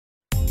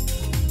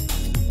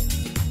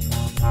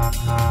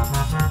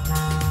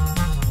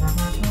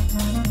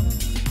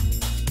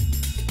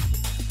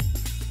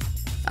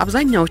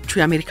አብዛኛዎቹ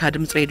የአሜሪካ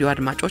ድምጽ ሬዲዮ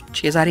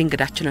አድማጮች የዛሬ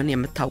እንግዳችንን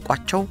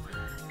የምታውቋቸው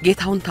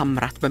ጌታውን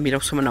ታምራት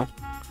በሚለው ስም ነው።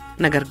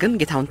 ነገር ግን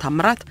ጌታውን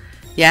ታምራት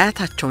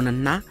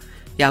የአያታቸውንና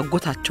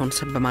ያጎታቸውን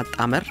ስም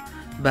በማጣመር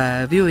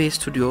በቪኦኤ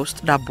ስቱዲዮ ውስጥ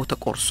ዳቦ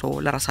ተቆርሶ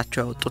ለራሳቸው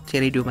ያወጡት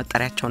የሬዲዮ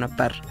መጠሪያቸው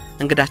ነበር።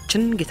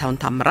 እንግዳችን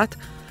ጌታውን ታምራት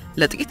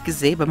ለጥቂት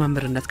ጊዜ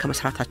በመምህርነት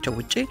ከመስራታቸው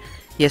ውጪ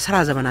የሥራ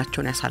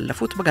ዘመናቸውን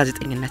ያሳለፉት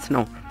በጋዜጠኝነት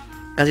ነው።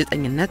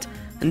 ጋዜጠኝነት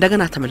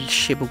እንደገና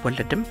ተመልሼ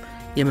ብወለድም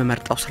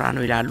የመመርጠው ስራ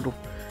ነው ይላሉ።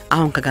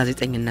 አሁን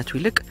ከጋዜጠኝነቱ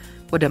ይልቅ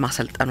ወደ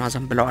ማሰልጠኑ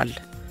አዘንብለዋል።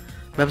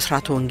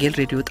 በብስራተ ወንጌል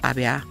ሬዲዮ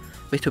ጣቢያ፣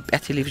 በኢትዮጵያ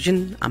ቴሌቪዥን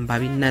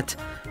አንባቢነት፣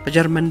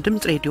 በጀርመን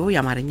ድምጽ ሬዲዮ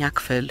የአማርኛ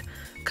ክፍል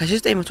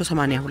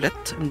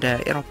ከ1982 እንደ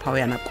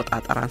ኤሮፓውያን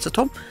አቆጣጠር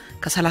አንስቶም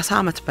ከ30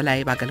 ዓመት በላይ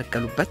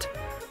ባገለገሉበት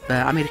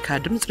በአሜሪካ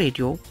ድምጽ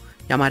ሬዲዮ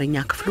የአማርኛ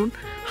ክፍሉን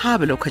ሀ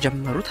ብለው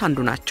ከጀመሩት አንዱ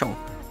ናቸው።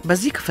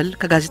 በዚህ ክፍል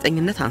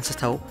ከጋዜጠኝነት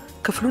አንስተው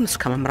ክፍሉን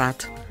እስከ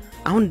መምራት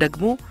አሁን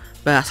ደግሞ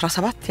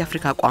በ17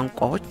 የአፍሪካ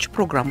ቋንቋዎች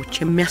ፕሮግራሞች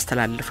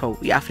የሚያስተላልፈው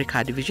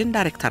የአፍሪካ ዲቪዥን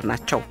ዳይሬክተር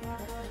ናቸው።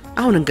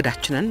 አሁን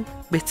እንግዳችንን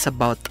ቤተሰብ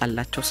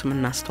ባወጣላቸው ስም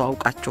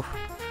እናስተዋውቃችሁ።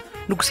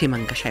 ንጉሴ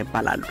መንገሻ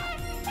ይባላሉ።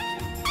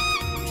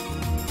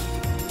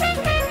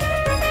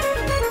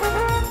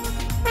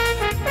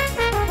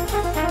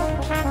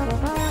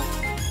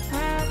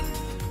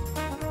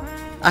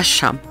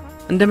 አሻም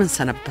እንደምን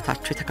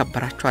ሰነበታችሁ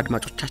የተከበራችሁ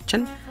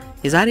አድማጮቻችን።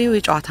 የዛሬው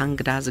የጨዋታ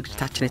እንግዳ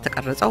ዝግጅታችን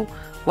የተቀረጸው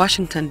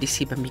ዋሽንግተን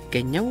ዲሲ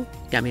በሚገኘው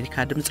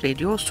የአሜሪካ ድምጽ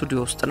ሬዲዮ ስቱዲዮ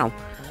ውስጥ ነው።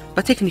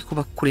 በቴክኒኩ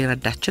በኩል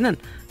የረዳችንን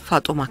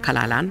ፋጦማ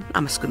ከላላን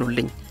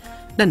አመስግኑልኝ።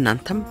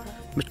 ለእናንተም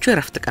ምቹ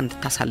የረፍት ቀን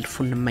እንድታሳልፉ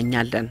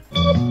እንመኛለን።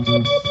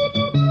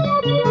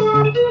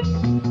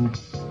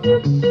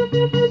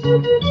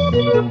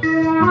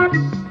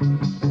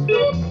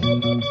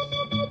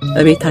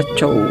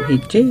 እቤታቸው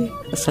ሄጄ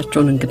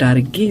እሳቸውን እንግዳ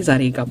አድርጌ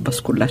ዛሬ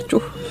ጋበዝኩላችሁ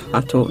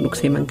አቶ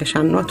ንጉሴ መንገሻ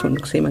ነው። አቶ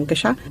ንጉሴ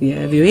መንገሻ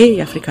የቪኦኤ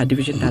የአፍሪካ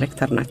ዲቪዥን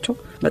ዳይሬክተር ናቸው።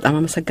 በጣም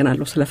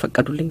አመሰግናለሁ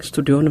ስለፈቀዱልኝ፣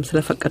 ስቱዲዮንም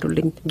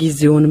ስለፈቀዱልኝ፣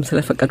 ጊዜውንም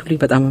ስለፈቀዱልኝ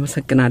በጣም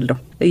አመሰግናለሁ።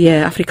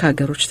 የአፍሪካ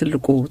ሀገሮች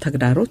ትልቁ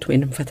ተግዳሮት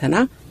ወይንም ፈተና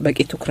በቂ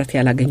ትኩረት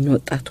ያላገኙ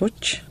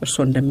ወጣቶች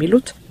እርስዎ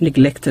እንደሚሉት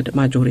ኔግሌክትድ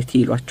ማጆሪቲ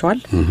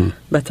ይሏቸዋል።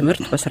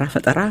 በትምህርት በስራ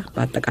ፈጠራ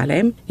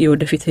በአጠቃላይም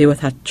የወደፊት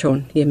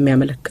ህይወታቸውን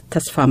የሚያመለክት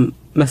ተስፋ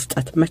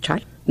መስጠት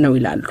መቻል ነው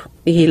ይላሉ።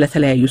 ይሄ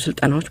ለተለያዩ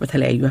ስልጣናዎች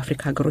በተለያዩ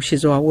አፍሪካ ሀገሮች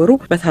ሲዘዋወሩ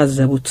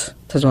በታዘቡት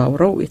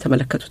ተዘዋውረው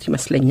የተመለከቱት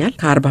ይመስለኛል።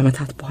 ከ40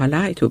 ዓመታት በኋላ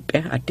ኢትዮጵያ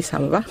አዲስ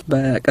አበባ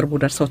በቅርቡ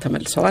ደርሰው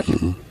ተመልሰዋል።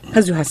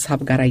 ከዚሁ ሐሳብ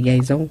ጋር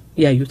ያያይዘው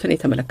ያዩትን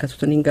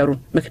የተመለከቱትን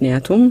ይንገሩን።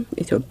 ምክንያቱም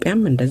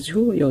ኢትዮጵያም እንደዚሁ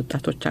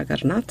የወጣቶች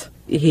ሀገር ናት።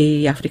 ይሄ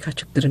የአፍሪካ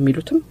ችግር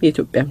የሚሉትም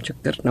የኢትዮጵያም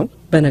ችግር ነው።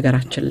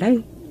 በነገራችን ላይ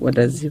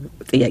ወደዚህ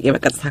ጥያቄ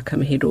በቀጥታ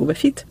ከመሄዱ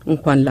በፊት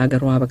እንኳን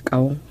ለሀገሩ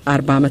አበቃው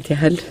 40 ዓመት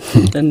ያህል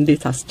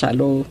እንዴት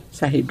አስቻለው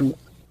ሳይሄዱ?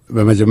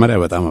 በመጀመሪያ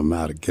በጣም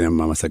አርገን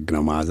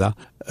ማመሰግነው መዓዛ።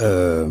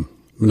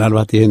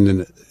 ምናልባት ይሄንን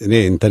እኔ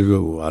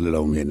ኢንተርቪው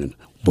አልለውም፣ ይሄንን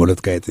በሁለት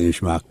ጋዜጠኞች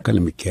መካከል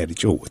የሚካሄድ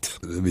ጭውውት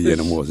ብዬ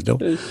ነው የምወስደው።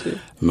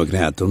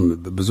 ምክንያቱም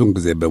ብዙን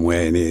ጊዜ በሙያ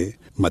እኔ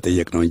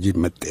መጠየቅ ነው እንጂ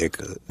መጠየቅ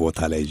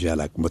ቦታ ላይ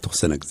ጃላክ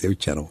በተወሰነ ጊዜ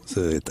ብቻ ነው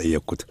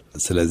የጠየቅኩት።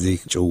 ስለዚህ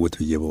ጭውውት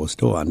ብዬ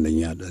በወስደው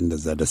አንደኛ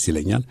እንደዛ ደስ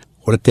ይለኛል።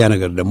 ሁለተኛ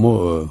ነገር ደግሞ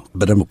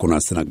በደም እኮ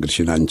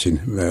አስተናግድሽን አንቺን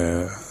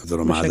ዘሮ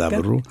መዓዛ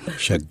ብሩ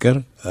ሸገር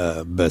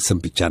በስም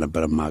ብቻ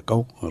ነበር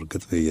የማውቀው።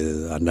 እርግጥ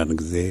አንዳንድ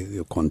ጊዜ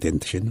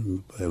ኮንቴንትሽን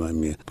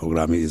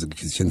ፕሮግራም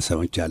ዝግጅትሽን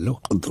ሰምቻለሁ።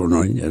 ጥሩ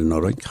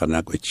ኖሮኝ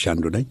ከናቆች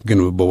አንዱ ነኝ።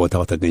 ግን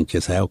በቦታው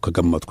ተገኝቼ ሳያው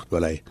ከገመትኩት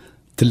በላይ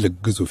ትልቅ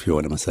ግዙፍ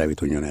የሆነ መስሪያ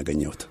ቤት ሆኖ ነው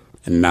ያገኘሁት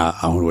እና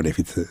አሁን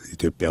ወደፊት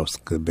ኢትዮጵያ ውስጥ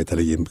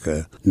በተለይም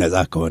ከነጻ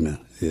ከሆነ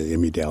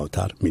የሚዲያ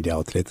አውታር ሚዲያ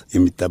አውትሌት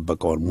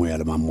የሚጠበቀውን ሙያ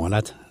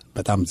ለማሟላት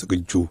በጣም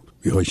ዝግጁ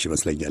ይሆንሽ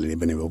ይመስለኛል። እኔ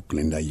በኔ በኩል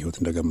እንዳየሁት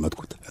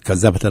እንደገመትኩት።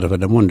 ከዛ በተረፈ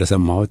ደግሞ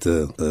እንደሰማሁት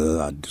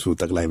አዲሱ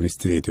ጠቅላይ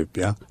ሚኒስትር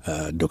የኢትዮጵያ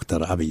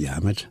ዶክተር አብይ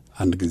አህመድ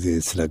አንድ ጊዜ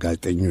ስለ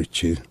ጋዜጠኞች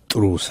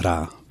ጥሩ ስራ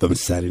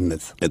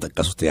በምሳሌነት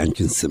የጠቀሱት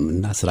ያንቺን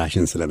ስምና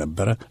ስራሽን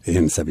ስለነበረ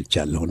ይሄን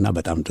ሰምቻለሁና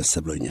በጣም ደስ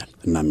ብሎኛል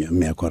እና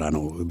የሚያኮራ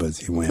ነው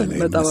በዚህ ሙያ ላይ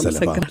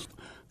መሰለፍ።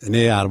 እኔ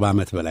 40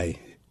 ዓመት በላይ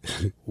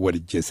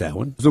ወድጄ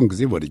ሳይሆን ብዙም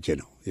ጊዜ ወድጄ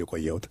ነው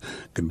የቆየሁት።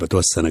 ግን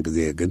በተወሰነ ጊዜ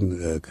ግን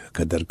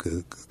ከደርግ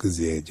ጊዜ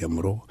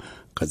ጀምሮ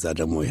ከዛ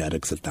ደግሞ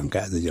ኢህአዴግ ስልጣን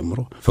ከያዘ ጀምሮ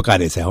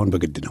ፈቃዴ ሳይሆን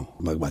በግድ ነው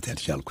መግባት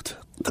ያልቻልኩት።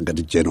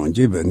 ተገድጄ ነው እንጂ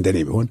እንደኔ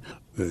ቢሆን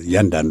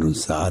ያንዳንዱን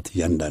ሰዓት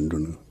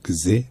ያንዳንዱን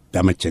ጊዜ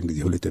በመቸን ጊዜ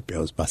ሁሉ ኢትዮጵያ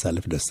ውስጥ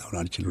ባሳልፍ ደስታውን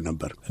አልችሉ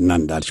ነበር እና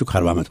እንዳልሽው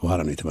ከ40 ዓመት በኋላ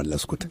ነው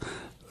የተመለስኩት።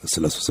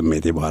 ስለሱ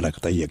ስሜቴ በኋላ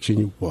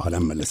ከጠየቅሽኝ በኋላ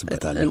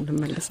መለስበታለሁ።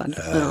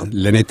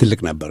 ለኔ ትልቅ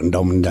ነበር።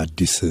 እንደውም እንደ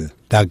አዲስ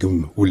ዳግም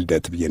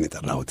ውልደት ብዬ ነው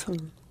የጠራሁት።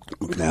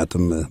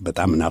 ምክንያቱም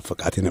በጣም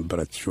ናፍቃት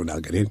የነበረችውን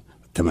አገሬን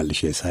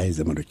ተመልሼ ሳይ፣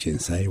 ዘመዶቼን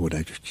ሳይ፣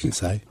 ወዳጆቼን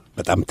ሳይ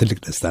በጣም ትልቅ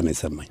ደስታ ነው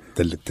የሰማኝ።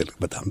 ትልቅ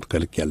በጣም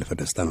ከልክ ያለፈ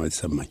ደስታ ነው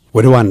የሰማኝ።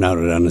 ወደ ዋና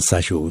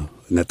አነሳሽው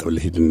ነጥብ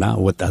ልሂድና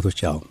ወጣቶች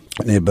ያው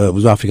እኔ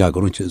በብዙ አፍሪካ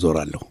ሀገሮች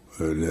እዞራለሁ።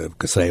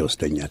 ከስራ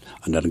ይወስደኛል።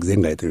 አንዳንድ ጊዜ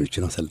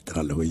ጋዜጠኞችን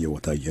አሰልጥናለሁ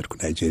በየቦታው እየሄድኩ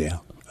ናይጄሪያ፣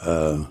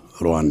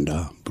 ሩዋንዳ፣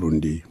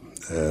 ብሩንዲ፣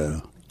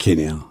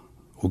 ኬንያ፣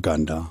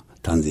 ኡጋንዳ፣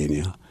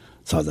 ታንዛኒያ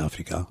ሳውዝ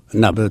አፍሪካ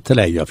እና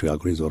በተለያዩ አፍሪካ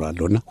ሀገሮች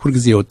ዞራለሁና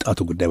ሁልጊዜ የወጣቱ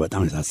ጉዳይ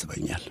በጣም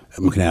ያሳስበኛል።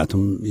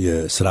 ምክንያቱም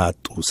የስራ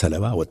አጡ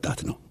ሰለባ ወጣት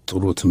ነው።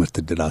 ጥሩ ትምህርት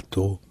ዕድል አጥቶ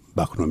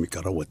ባክኖ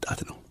የሚቀረው ወጣት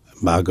ነው።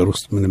 በሀገር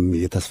ውስጥ ምንም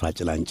የተስፋ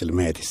ጭላንጭል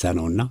ማየት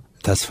ይሳነውና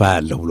ተስፋ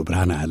ያለው ብሎ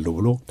ብርሃን ያለው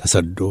ብሎ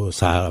ተሰዶ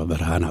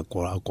በረሃን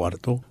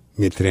አቋርጦ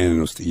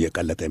ሜዲትሬኒያን ውስጥ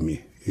እየቀለጠ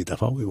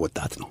የሚጠፋው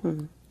ወጣት ነው።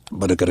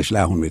 በነገሮች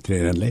ላይ አሁን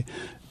ሜዲትሬኒያን ላይ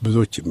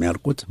ብዙዎች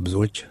የሚያልቁት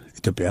ብዙዎች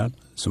ኢትዮጵያውያን፣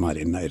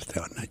 ሶማሌና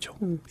ኤርትራውያን ናቸው።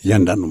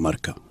 እያንዳንዱ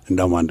መርከብ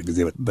እንደውም አንድ ጊዜ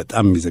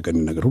በጣም የሚዘገን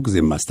ነገር ሁሉ ጊዜ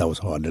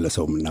የማስታውሰው አለ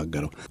ለሰው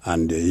የምናገረው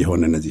አንድ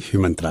የሆነ እነዚህ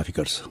ሂውመን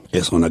ትራፊከርስ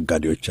የሰው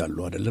ነጋዴዎች አሉ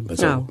አይደለም፣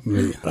 በሰው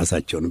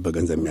ራሳቸውን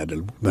በገንዘብ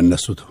የሚያደልቡ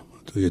በእነሱ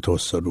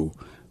የተወሰዱ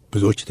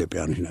ብዙዎች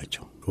ኢትዮጵያውያኖች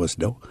ናቸው።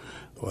 ወስደው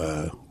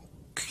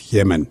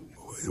የመን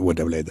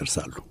ወደብ ላይ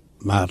ይደርሳሉ።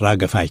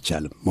 ማራገፍ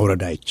አይቻልም፣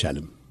 መውረድ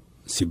አይቻልም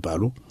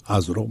ሲባሉ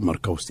አዙረው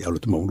መርከብ ውስጥ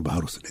ያሉት በሙሉ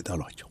ባህር ውስጥ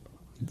የጣሏቸው፣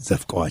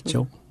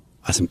 ዘፍቀዋቸው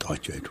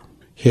አስምጠዋቸው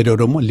ሄደው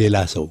ደግሞ ሌላ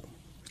ሰው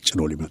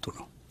ጭኖ ሊመጡ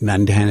ነው። እና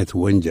እንዲህ አይነት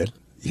ወንጀል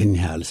ይህን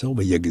ያህል ሰው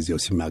በየጊዜው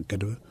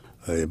ሲማገድ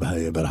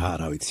የበረሃ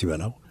አራዊት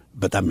ሲበላው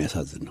በጣም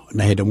የሚያሳዝን ነው። እና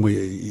ይሄ ደግሞ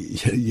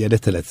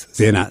የዕለት ዕለት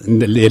ዜና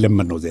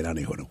የለመድነው ዜና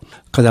ነው የሆነው።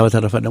 ከዛ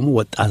በተረፈ ደግሞ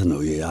ወጣት ነው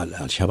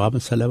የአልሸባብ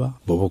ሰለባ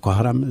በቦኮ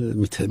ሐራም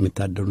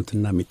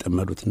የሚታደኑትና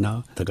የሚጠመዱትና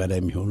ተጋዳይ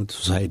የሚሆኑት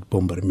ሱሳይድ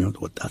ቦምበር የሚሆኑት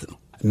ወጣት ነው።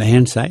 እና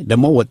ይህን ሳይ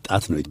ደግሞ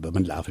ወጣት ነው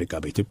በመላ አፍሪካ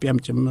በኢትዮጵያም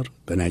ጭምር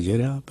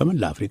በናይጄሪያ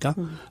በመላ አፍሪካ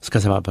እስከ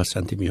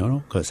 70% የሚሆነው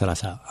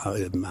ከ30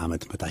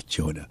 ዓመት በታች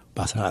የሆነ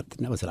በ14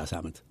 እና በ30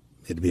 ዓመት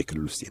እድሜ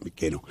ክልል ውስጥ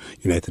የሚገኝ ነው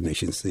ዩናይትድ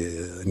ኔሽንስ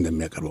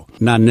እንደሚያቀርበው።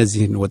 እና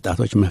እነዚህን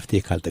ወጣቶች መፍትሄ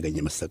ካልተገኘ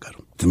በስተቀር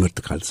ትምህርት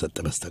ካልተሰጠ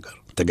በስተቀር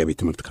ተገቢ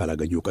ትምህርት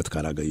ካላገኙ እውቀት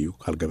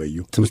ካልገበዩ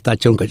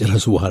ትምህርታቸውን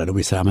ከጨረሱ በኋላ ደግሞ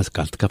የሥራ መስክ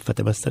ካልተከፈተ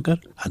በስተቀር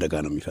አደጋ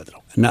ነው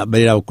የሚፈጥረው። እና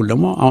በሌላ በኩል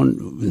ደግሞ አሁን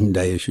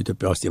እንዳየሽ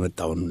ኢትዮጵያ ውስጥ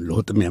የመጣውን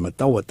ለውጥም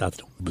ያመጣው ወጣት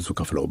ነው። ብዙ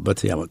ከፍለውበት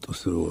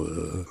ያመጡት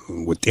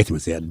ውጤት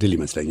ይመስላል ድል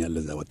ይመስለኛል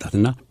ለዛ ወጣት።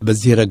 እና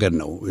በዚህ ረገድ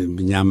ነው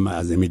እኛም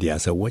አዘ ሚዲያ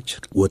ሰዎች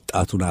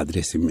ወጣቱን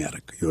አድሬስ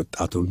የሚያደርግ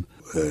የወጣቱን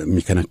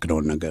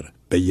የሚከነክነውን ነገር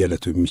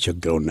በየዕለቱ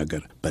የሚቸግረውን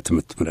ነገር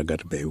በትምህርት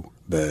ረገድ በዩ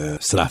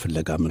በስራ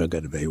ፍለጋም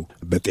ረገድ በዩ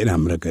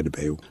በጤናም ረገድ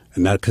በዩ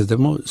እና ከዚህ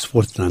ደግሞ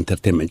ስፖርትና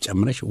ኢንተርቴንመንት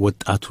ጨምረሽ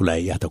ወጣቱ ላይ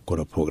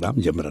ያተኮረ ፕሮግራም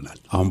ጀምረናል።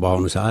 አሁን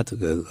በአሁኑ ሰዓት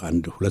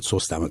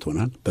 1-2-3 ዓመት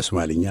ሆናል።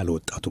 በሶማሊኛ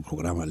ለወጣቱ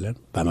ፕሮግራም አለን።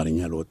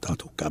 በአማርኛ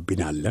ለወጣቱ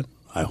ጋቢና አለን።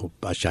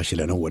 አይሆፕ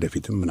አሻሽለ ነው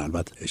ወደፊትም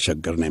ምናልባት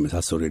ሸገርና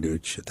የመሳሰሉ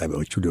ሬዲዮዎች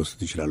ጣቢያዎቹ ሊወስዱ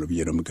ይችላሉ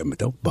ብዬ ነው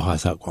የምገምተው።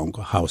 በሐውሳ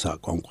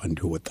ቋንቋ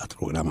እንዲሁ ወጣት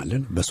ፕሮግራም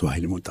አለን።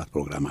 በስዋሂሊም ወጣት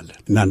ፕሮግራም አለን።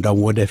 እና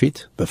እንዳውም ወደፊት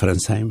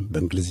በፈረንሳይም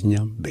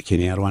በእንግሊዝኛም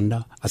በኬንያ ሩዋንዳ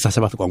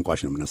 17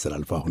 ቋንቋዎች ነው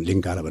የምናስተላልፈው። አሁን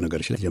ሊንጋላ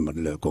በነገሮች ላይ ጀመር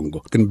ለኮንጎ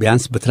ግን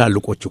ቢያንስ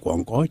በትላልቆቹ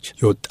ቋንቋዎች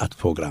የወጣት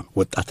ፕሮግራም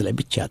ወጣት ላይ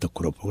ብቻ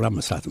ያተኮረው ፕሮግራም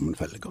መስራት ነው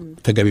የምንፈልገው።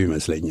 ተገቢ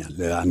ይመስለኛል።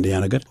 አንደኛ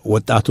ነገር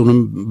ወጣቱንም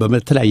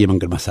በተለያየ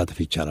መንገድ ማሳተፍ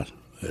ይቻላል።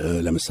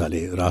 ለምሳሌ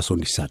ራሱ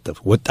እንዲሳተፍ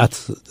ወጣት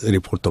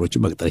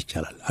ሪፖርተሮችን መቅጠር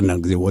ይቻላል።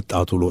 አንዳንድ ጊዜ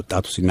ወጣቱ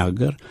ለወጣቱ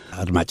ሲናገር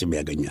አድማጭም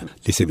ያገኛል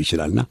ሊስብ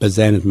ይችላልና በዛ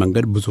አይነት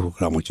መንገድ ብዙ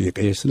ፕሮግራሞች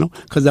እየቀየስ ነው።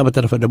 ከዛ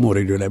በተረፈ ደግሞ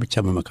ሬዲዮ ላይ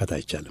ብቻ መመካት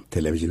አይቻልም።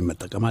 ቴሌቪዥን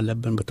መጠቀም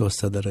አለብን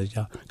በተወሰነ ደረጃ።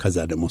 ከዛ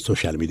ደግሞ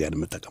ሶሻል ሚዲያን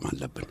መጠቀም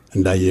አለብን።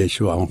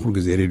 እንዳየሽው አሁን ሁሉ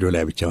ጊዜ ሬዲዮ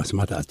ላይ ብቻ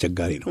መስማት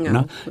አስቸጋሪ ነውና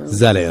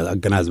እዛ ላይ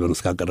አገናዝበን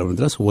እስካቀረብን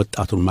ድረስ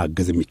ወጣቱን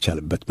ማገዝ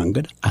የሚቻልበት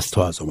መንገድ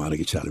አስተዋጽኦ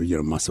ማድረግ ይችላል ብዬ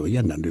ነው የማስበው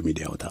እያንዳንዱ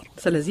ሚዲያ አውታር።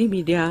 ስለዚህ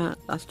ሚዲያ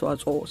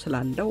አስተዋጽኦ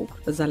ስላለው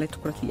እዛ ላይ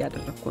ትኩረት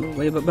እያደረኩ ነው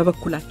ወይ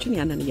በበኩላችን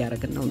ያንን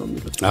እያደረግን ነው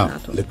የሚሉት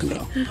ናቶ። ልክ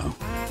ነው።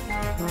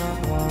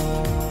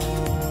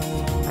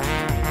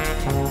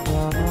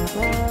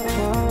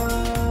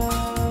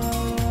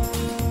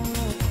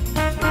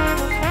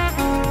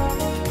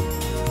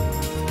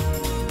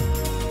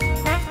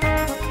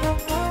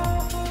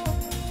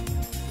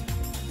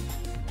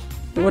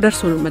 ወደ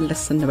እርሱ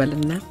መለስ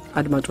እንበልና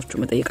አድማጮቹ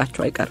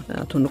መጠየቃቸው አይቀርም።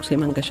 አቶ ንጉሴ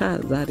መንገሻ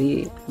ዛሬ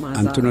ማዛ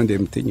አንቱ ነው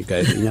እንደምትኝ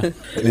ጋዜጠኛ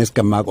እኔ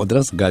እስከማውቀው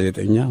ድረስ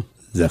ጋዜጠኛ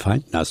ዘፋኝ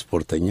እና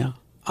ስፖርተኛ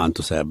አንቱ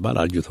ሳይባል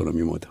አርጅቶ ነው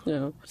የሚሞተው።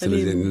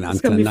 ስለዚህ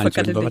አንተና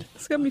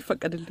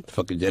እስከሚፈቀድልኝ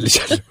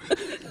ፈቅጄልሻለሁ።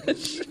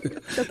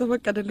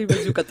 ከተፈቀደልኝ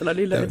በዚሁ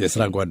ቀጥላለሁ ይላል።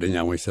 የሥራ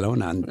ጓደኛሞች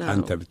ስለሆነ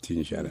አንተ ብትይኝ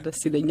ይሻላል።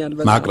 ደስ ይለኛል።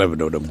 ማቅረብ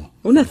ነው ደግሞ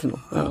እውነት ነው።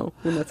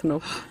 እውነት ነው።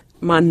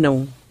 ማን ነው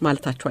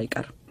ማለታቸው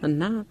አይቀርም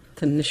እና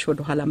ትንሽ ወደ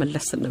ኋላ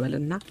መለስ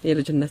እንበልና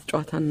የልጅነት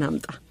ጨዋታ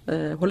እናምጣ።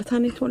 ሆለታ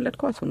ነው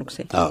የተወለድከው አቶ ንጉሴ?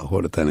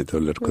 ሆለታ ነው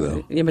የተወለድኩት።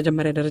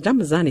 የመጀመሪያ ደረጃም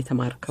እዛ ነው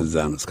የተማርከው? እዛ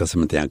ነው እስከ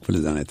 8ኛ ክፍል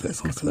እዛ ነው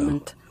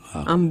የተማርኩት።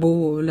 አምቦ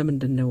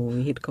ለምንድን ነው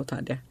የሄድከው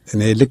ታዲያ?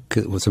 እኔ ልክ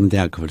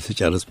 8ኛ ክፍል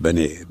ስጨርስ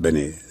በኔ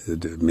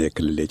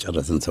ክልል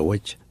የጨረስን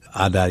ሰዎች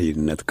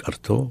አዳሪነት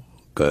ቀርቶ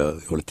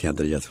ከሁለተኛ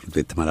ደረጃ ትምህርት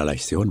ቤት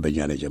ተመላላሽ ሲሆን በእኛ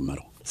ነው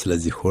የጀመረው።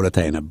 ስለዚህ ሆለታ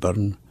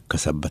የነበርን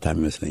ከሰበታም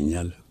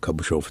ይመስለኛል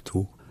ከብሾፍቱ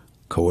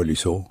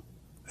ከወሊሶ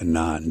እና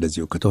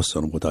እንደዚሁ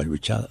ከተወሰኑ ቦታዎች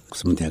ብቻ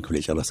 8ኛ ክፍል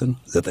የጨረስን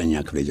 9ኛ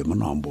ክፍል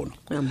የጀመርነው አምቦ ነው።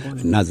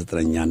 እና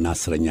 9ኛ እና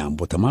 10ኛ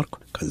አምቦ ተማርኩ።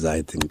 ከዛ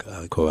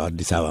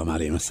ከአዲስ አበባ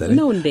ማሪ መሰለኝ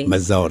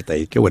መዛወር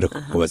ጠይቄ ወደ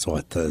ኮከበ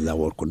ጽዋት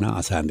ተዛወርኩና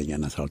 11ኛ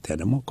እና 12ኛ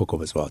ደግሞ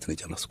ኮከበ ጽዋት ነው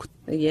የጨረስኩት።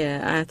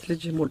 የአያት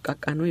ልጅ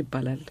ሞልቃቃ ነው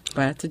ይባላል።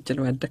 በአያት እጅ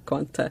ነው ያደግከው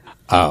አንተ?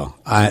 አዎ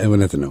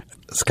እውነት ነው።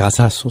 እስከ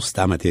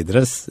 13 ዓመቴ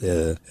ድረስ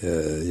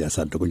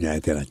ያሳደጉኝ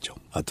አያቴ ናቸው።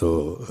 አቶ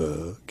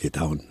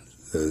ጌታሁን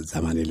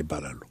ዘማኔል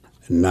ይባላሉ።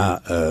 እና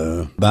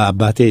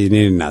በአባቴ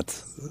እኔን እናት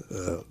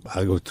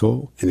አግብቶ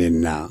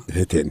እኔና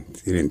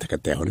እህቴን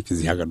ተከታይ ሆነች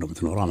እዚህ ሀገር ነው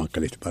የምትኖረው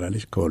ማከለ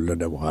ትባላለች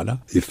ከወለደ በኋላ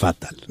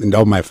ይፋታል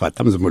እንደውም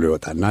አይፋታም ዝም ብሎ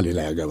ይወጣና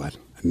ሌላ ያገባል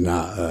እና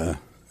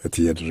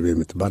እትየድርቤ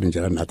የምትባል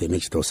እንጀራ እናቴ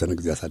ነች ተወሰነ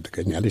ጊዜ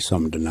አሳድገኛለች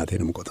እሷም እንደናቴ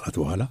ነው መቆጥራት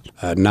በኋላ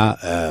እና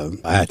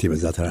አያቴ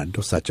በዛ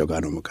ተናደው እሳቸው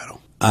ጋር ነው መቀረው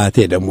አያቴ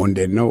ደግሞ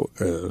እንዴት ነው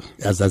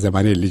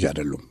ያዛዘማኔል ልጅ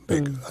አይደሉም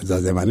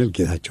ያዛዘማኔል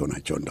ጌታቸው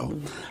ናቸው እንደው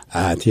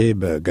አያቴ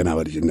በገና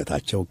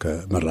በልጅነታቸው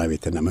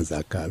ከመራቤትና መዛ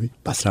አካባቢ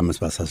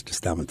በ15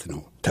 በ16 ዓመት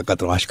ነው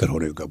ተቀጥረው አሽከር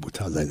ሆነው የገቡት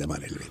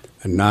ያዛዘማኔል ቤት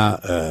እና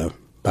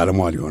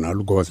ባለሟል ይሆናሉ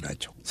ጎበዝ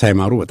ናቸው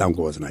ሳይማሩ በጣም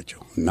ጎበዝ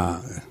ናቸው እና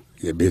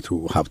የቤቱ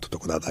ሀብቱ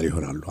ተቆጣጣሪ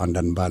ይሆናሉ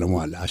አንዳንድ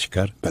ባለሟል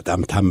አሽከር በጣም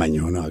ታማኝ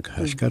የሆነ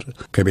አሽከር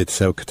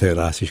ከቤተሰብ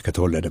ከተራስሽ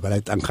ከተወለደ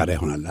በላይ ጠንካራ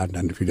ይሆናል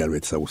አንዳንድ ፊደል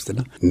ቤተሰብ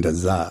ውስጥና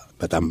እንደዛ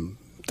በጣም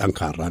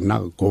ጠንካራና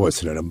ጎበዝ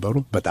ስለነበሩ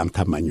በጣም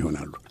ታማኝ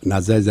ይሆናሉ እና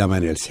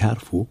ዘማኔል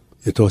ሲያርፉ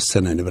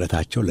የተወሰነ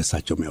ንብረታቸው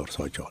ለሳቸው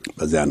የሚያወርሷቸዋል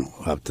በዚያ ነው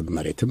ሀብት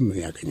መሬትም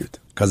ያገኙት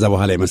ከዛ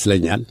በኋላ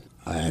ይመስለኛል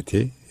አያቴ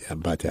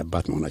የአባቴ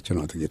አባት መሆናቸው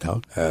ነው ጌታው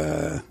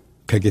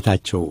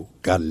ከጌታቸው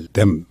ጋር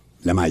ደም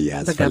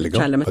ለማያያዝ ፈልገው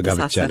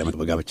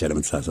በጋብቻ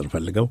ለመተሳሰር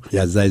ፈልገው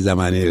ያዛይ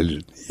ዘማኔል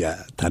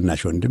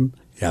ታናሽ ወንድም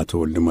ያቶ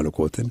ወልደ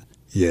መለኮትን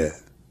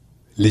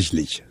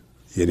የልጅ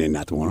የኔ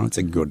እናት ሆኖ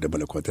ጽጌ ወልደ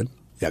መለኮትን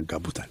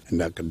ያጋቡታል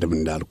እና ቀደም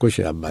እንዳልኩሽ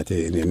አባቴ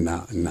እኔና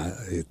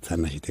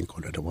ታናሽቴን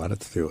ከወለደ በኋላ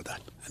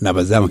ይወጣል እና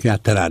በዛ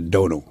ምክንያት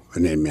ተናደው ነው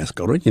እኔ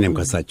የሚያስቀሩኝ እኔም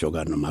ከሳቸው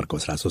ጋር ነው ማርከው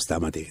 13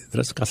 ዓመቴ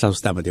ድረስ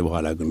ከ13 ዓመቴ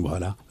በኋላ ግን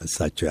በኋላ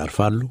እሳቸው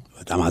ያርፋሉ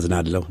በጣም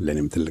አዝናለሁ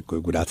ለኔም ትልቅ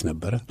ጉዳት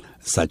ነበር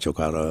እሳቸው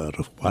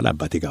ካረፉ በኋላ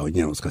አባቴ ጋር ሆኜ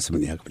ነው እስከ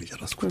 8ኛ ክፍል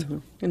ጨረስኩት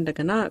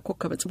እንደገና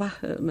ኮከበ ጽባህ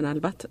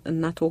ምናልባት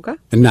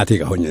እናቴ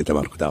ጋር ሆኜ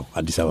የተማርኩት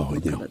አዲስ አበባ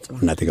ሆኜ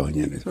እናቴ ጋር ሆኜ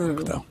ነው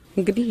የተማርኩት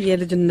እንግዲህ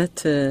የልጅነት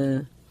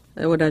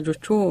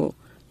ወዳጆቹ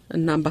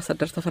እና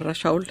አምባሳደር ተፈራ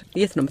ሻውል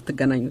የት ነው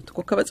የምትገናኙት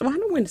ኮከበ ጽባህ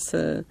ነው ወይስ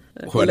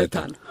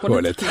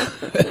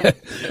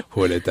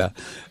ሆለታ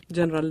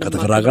ጀነራል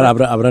ተፈራ ጋር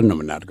አብረን ነው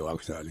የምናድገው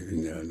አክቹአሊ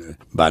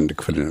በአንድ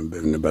ክፍል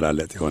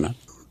እንበላለት ይሆናል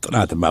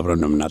ጥናት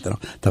አብረን ነው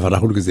የምናጠናው ተፈራ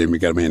ሁሉ ጊዜ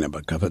የሚገርመኝ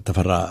ነበር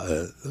ተፈራ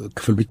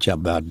ክፍል ብቻ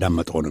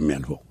ባዳመጠው ነው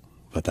የሚያልፈው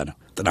ፈተና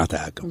ጥናት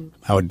አያውቅም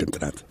አይወድም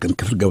ጥናት ግን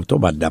ክፍል ገብቶ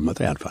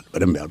ባዳመጠው ያልፋል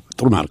በደንብ ያልፋል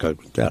ጥሩ ማርክ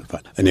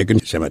ያልፋል እኔ ግን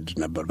ሸመድ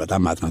ነበር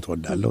በጣም ማጥናት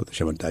ወዳለሁ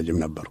ተሸመዳጅም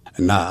ነበር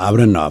እና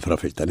አብረን ነው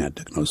አፍረፈጭተን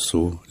ያደግነው እሱ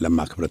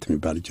ለማክብረት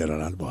የሚባል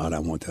ጀነራል በኋላ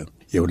ሞተ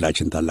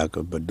የሁላችን ታላቅ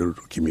በድሩ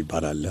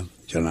የሚባል አለ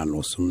ጀነራል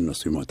ነው እሱም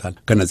እነሱ ይሞታል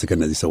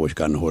ከነዚህ ሰዎች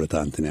ጋር ነው ሆለታ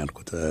እንትን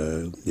ያልኩት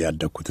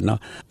ያደግኩትና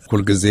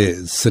ሁሉ ጊዜ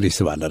ስር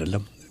ይስባል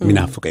አይደለም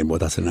ሚናፍቀኝ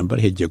ቦታ ስለነበር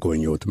ሄጄ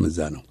ጎበኘሁትም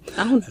እዛ ነው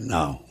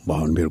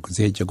በአሁን ቢሮ ጊዜ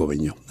ሄጄ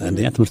ጎበኘሁ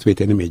አንደኛ ትምህርት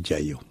ቤቴንም ሄጄ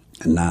አየሁ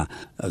እና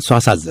እሱ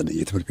አሳዘነኝ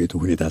የትምህርት ቤቱ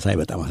ሁኔታ ሳይ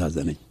በጣም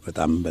አሳዘነኝ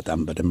በጣም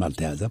በደንብ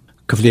አልተያዘም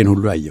ክፍሌን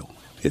ሁሉ አየሁ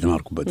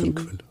የተማርኩበትን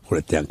ክፍል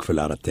 2ኛ ክፍል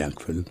 4ኛ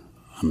ክፍል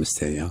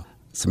 5ኛ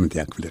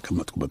 8ኛ ክፍል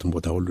የተቀመጥኩበትን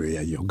ቦታ ሁሉ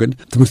ያየሁ ግን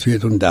ትምህርት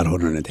ቤቱ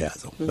እንዳልሆነ ነው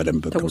የተያዘው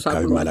በደንብ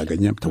ተቆሳቁሯል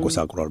ማላገኘም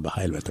ተቆሳቁሯል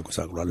በኃይል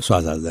ተቆሳቁሯል እሱ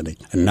አሳዘነኝ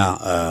እና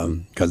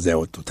ከዛ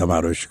የወጡ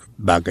ተማሪዎች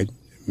ባገኝ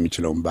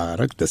የሚችለውን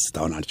ባረግ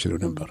ደስታውን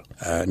አልችልም ነበር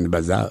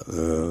በዛ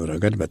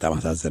ረገድ በጣም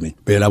አሳዘነኝ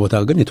በሌላ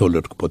ቦታ ግን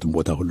የተወለድኩበትን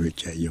ቦታ ሁሉ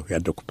ያየሁ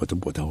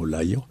ያደኩበትን ቦታ ሁሉ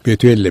አየሁ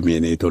ቤቱ የለም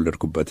የኔ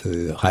የተወለድኩበት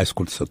ሃይ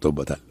ስኩል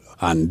ተሰጥቶበታል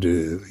አንድ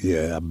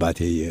የአባቴ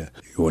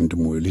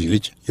የወንድሙ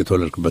ልጅ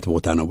የተወለድኩበት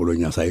ቦታ ነው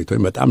ብሎኝ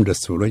አሳይቶኝ በጣም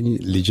ደስ ብሎኝ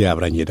ልጄ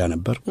አብራኝ ሄዳ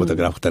ነበር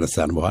ፎቶግራፍ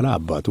ተነሳን በኋላ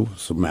አባቱ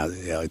እሱማ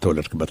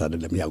የተወለድኩበት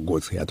አይደለም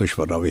ያጎት ያቶ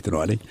ሽፈራው ቤት ነው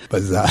አለኝ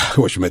በዛ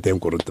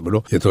ወሽመቴም ቁርጥ ብሎ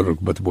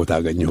የተወለድኩበት ቦታ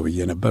አገኘሁ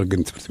ብዬ ነበር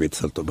ግን ትምህርት ቤት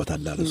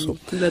ተሰጥቶበታል አለሱ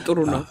ለጥሩ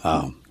ነው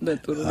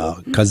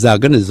ከዛ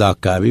ግን እዛ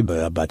አካባቢ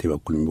በአባቴ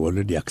በኩል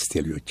የሚወለድ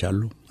ያክስቴ ልጆች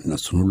አሉ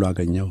እነሱን ሁሉ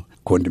አገኘሁ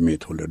ኮንድሜ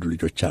የተወለዱ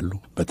ልጆች አሉ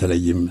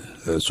በተለይም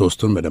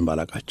ሶስቱን በደንብ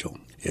አላቃቸው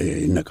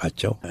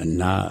ይነቃቸው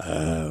እና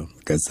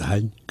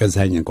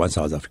ገዛኸኝ እንኳን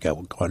ሳውዝ አፍሪካ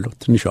ያወቀዋለሁ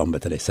ትንሿን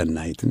በተለይ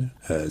ሰናይትን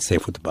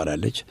ሰይፉ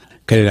ትባላለች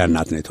ከሌላ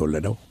እናት ነው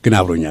የተወለደው ግን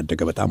አብሮኝ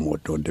ያደገ በጣም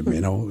ወደው ወንድሜ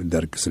ነው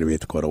ደርግ እስር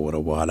ቤት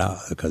ከወረወረው በኋላ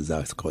ከዛ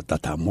ከወጣ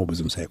ታሞ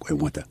ብዙም ሳይቆይ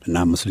ሞተ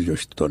እና 5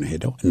 ልጆች ትቶ ነው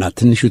ሄደው እና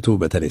ትንሽቱ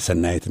በተለይ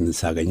ሰናይትን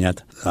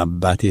ሳገኛት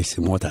አባቴ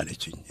ሲሞት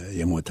አለችኝ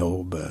የሞተው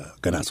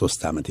በገና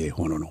 3 ዓመቴ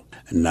ሆኖ ነው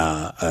እና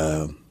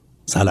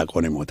ሳላቀው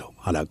ነው የሞተው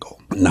አላቀው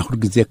እና ሁሉ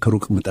ጊዜ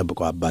ከሩቅ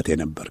መጠብቀው አባቴ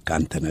ነበር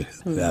ካንተ ነህ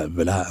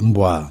ብላ እንቧ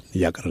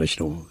ያቀረች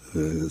ነው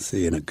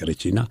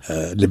የነገረችኝና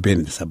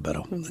ልቤን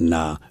ተሰበረው እና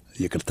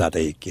ይቅርታ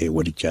ጠይቄ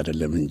ወድጄ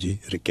አይደለም እንጂ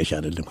ርቄሽ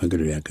አይደለም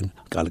ከግሪያ ግን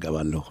ቃል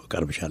ገባለሁ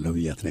ቀርብሻለሁ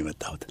ብያት ነው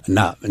የመጣሁት እና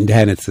እንዲህ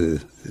አይነት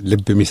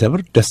ልብ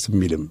የሚሰብር ደስ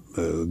የሚልም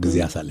ጊዜ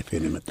አሳልፌ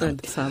ነው የመጣሁት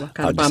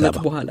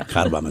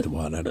ከ40 ዓመት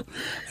በኋላ ነው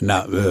እና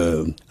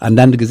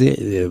አንዳንድ ጊዜ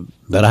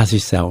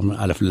በራስሽ ሳይሆን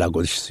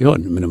አለፍላጎትሽ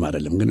ሲሆን ምንም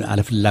አይደለም ግን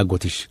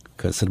አለፍላጎትሽ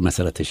ከስር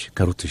መሰረትሽ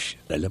ከሩትሽ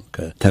አይደለም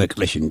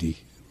ከተነቅለሽ እንዲህ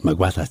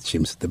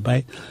መግባታችም ስትባይ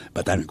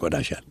በጣም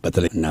ይቆዳሻል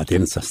በተለይ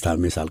እናቴን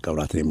ሳስታምሜ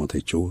ሳልቀብራት ነው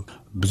የሞተችው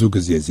ብዙ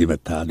ጊዜ እዚህ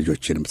መጣ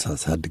ልጆችንም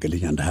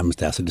ሳሳድግልኝ አንድ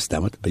 25 26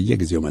 ዓመት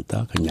በየጊዜው መጣ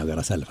ከኛ ጋር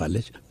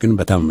አሳልፋለች ግን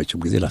በታመመችው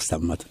ጊዜ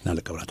ላስታምማትና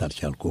ለቀብራት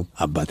አልቻልኩም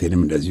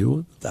አባቴንም እንደዚሁ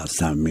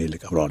አስታምሜ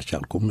ለቀብራው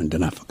አልቻልኩም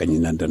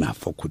እንደናፈቀኝና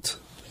እንደናፈኩት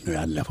ነው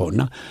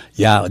ያለፈውና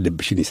ያ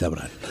ልብሽን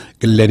ይሰብራል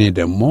ግን ለኔ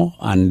ደግሞ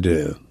አንድ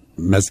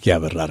መዝጊያ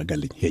በር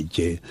አደረገልኝ። ሄጄ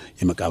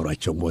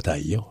የመቃብራቸውን ቦታ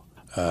አየሁ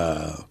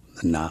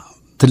እና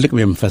ትልቅ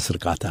መንፈስ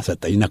እርካታ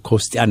ሰጠኝና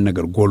ከውስጥ ያን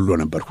ነገር ጎሎ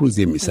ነበር ሁሉ ጊዜ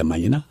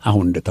የሚሰማኝና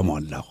አሁን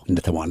እንደተሟላ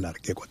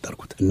አድርጌ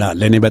ቆጠርኩት እና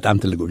ለኔ በጣም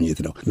ትልቅ ጉብኝት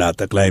ነው እና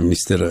ጠቅላይ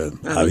ሚኒስትር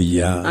አብይ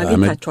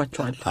አህመድ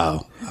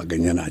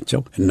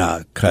አገኘናቸው እና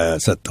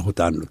ከሰጠሁት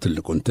አንዱ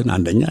ትልቁ እንትን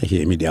አንደኛ ይሄ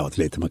ሚዲያ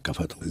አውትሌት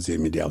መከፈቱ እዚህ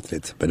ሚዲያ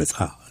አውትሌት በነጻ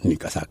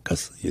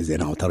እንዲንቀሳቀስ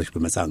የዜና አውታሮች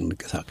በነጻ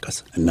እንዲንቀሳቀስ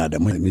እና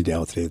ደግሞ ሚዲያ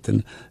አውትሌትን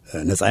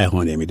ነጻ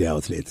የሆነ የሚዲያ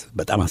አውትሌት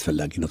በጣም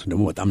አስፈላጊነቱ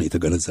ደግሞ በጣም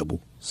የተገነዘቡ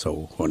ሰው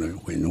ሆኖ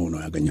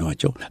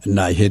ያገኘኋቸው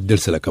እና ይሄ ድል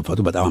ስለከፈቱ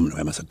በጣም ነው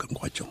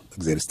ያመሰግንኳቸው።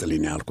 እግዚአብሔር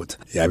ይስጥልኝ ያልኩት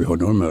ያ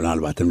ቢሆን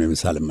ምናልባትም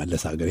ለምሳሌ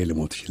መለስ ሀገሬ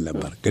ልሞት ይችል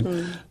ነበር ግን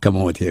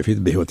ከሞቴ በፊት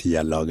በህይወት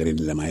እያለሁ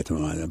ሀገሬን ለማየት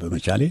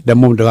በመቻሌ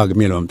ደግሞ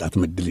ደጋግሜ ለመምጣት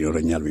እድል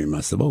ይኖረኛል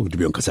በማስበው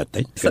ግድቢውን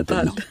ከሰጠኝ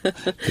ነው።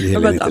 ይሄ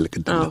ለኔ ትልቅ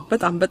ዕድል ነው።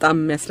 በጣም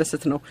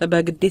የሚያስደስት ነው።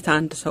 በግዴታ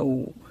አንድ ሰው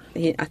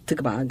ይሄ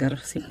አትግባ ሀገር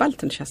ሲባል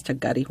ትንሽ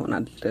አስቸጋሪ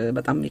ይሆናል፣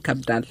 በጣም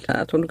ይከብዳል።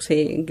 አቶ ንጉሴ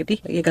እንግዲህ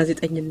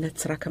የጋዜጠኝነት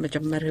ስራ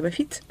ከመጀመር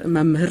በፊት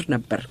መምህር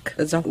ነበርክ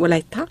እዛው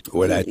ወላይታ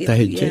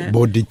ሄጄ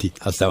ቦዲቲ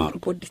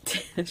አስተማርኩ። ቦዲቲ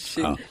እሺ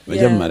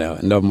መጀመሪያ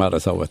እንደው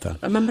ማረሳው ቦታ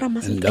መምህር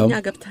ማሰልጠኛ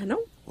ገብተህ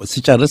ነው?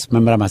 ሲጨርስ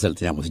መምህር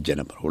ማሰልጠኛ ወስጄ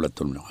ነበር።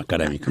 ሁለቱም ነው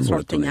አካዳሚክም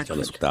ሁለቱም ነው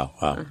ጨረስኩት።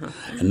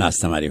 እና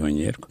አስተማሪ ሆኜ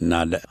ሄድኩ እና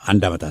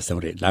አንድ አመት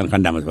አስተምሬ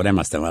ለአንድ አመት በላይ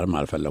ማስተማርም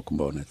አልፈለኩም።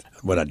 በእውነት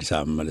ወደ አዲስ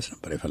አበባ መለስ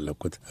ነበር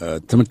የፈለኩት።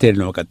 ትምህርቴን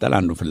ለመቀጠል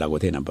አንዱ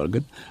ፍላጎቴ ነበር።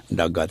 ግን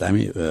እንዳጋጣሚ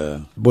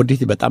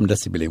ቦዲቲ በጣም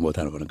ደስ ቢለኝ ቦታ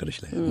ነው በነገርሽ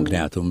ላይ።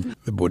 ምክንያቱም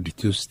ቦዲቲ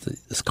ውስጥ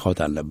ስካውት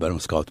አልነበረም።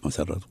 ስካውት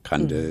መሰረቱ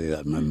ከአንድ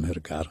መምህር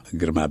ጋር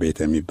ግርማ ቤተ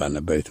የሚባል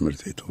ነበር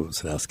የትምህርት ቤቱ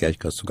ስራ አስኪያጅ።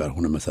 ከሱ ጋር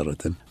ሆነ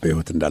መሰረትን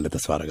በህይወት እንዳለ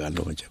ተስፋ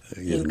አደርጋለሁ።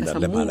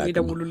 እንዳለ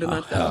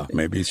ማለት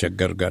maybe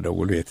Sheger ጋር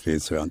ደውሎ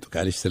የትሬት ሰው አንቱ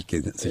ካለሽ ስልክ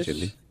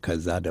ስጭልኝ።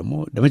 ከዛ ደግሞ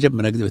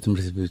ለመጀመሪያ ጊዜ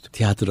በትምህርት ቤት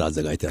ቲያትር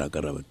አዘጋጅተን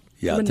አቀረብን።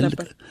 ያ ትልቅ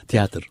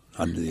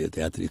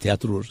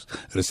ቲያትሩ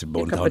ርዕስ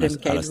በእውነታው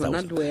አላስታውስም።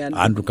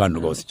 አንዱ ካንዱ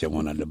ጋር ወስጄ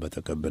መሆን አለበት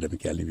ከበደ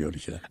ሚካኤል ቢሆን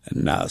ይችላል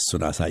እና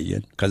እሱን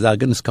አሳየን። ከዛ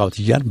ግን ስካውት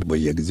ይያል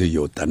በየጊዜው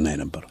እየወጣና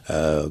ነበር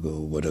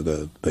ወደ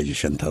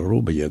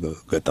በየሸንተሩ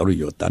በየገጠሩ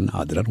እየወጣና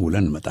አድረን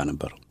ውለን መጣ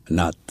ነበር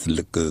እና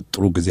ትልቅ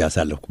ጥሩ ጊዜ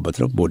ያሳለፍኩበት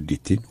ነው።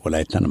 ቦዲቲን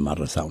ወላይታን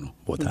ማረሳው ነው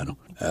ቦታ ነው።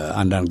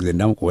 አንዳንድ ጊዜ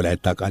እንደውም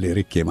ወላይታ ቃል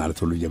ሪኬ ማለት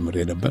ሁሉ ጀምሬ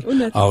ነበር።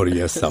 አሁን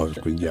እየረሳሁ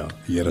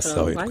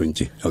ሄድኩኝ።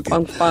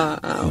 ቋንቋ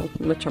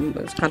መቼም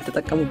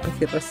ካልተጠቀሙበት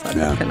ይረሳል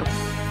ነው።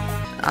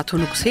 አቶ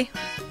ንጉሴ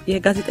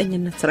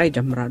የጋዜጠኝነት ስራ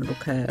ይጀምራሉ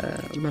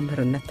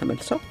ከመምህርነት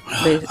ተመልሰው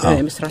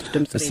በምስራች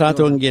ድምጽ ስራተ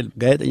ወንጌል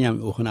ጋዜጠኛ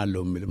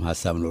እሆናለሁ የሚልም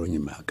ሐሳብ ኖሮኝ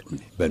የማያውቅም።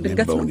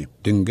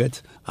 ድንገት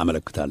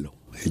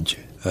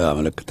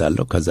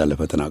አመለክታለሁ ከዛ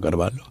ለፈተና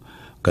ቀርባለሁ።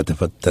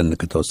 ከተፈተን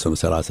ከተወሰኑ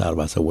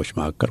 30-40 ሰዎች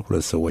መካከል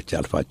 2 ሰዎች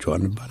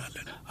ያልፋቸዋል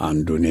እንባላለን።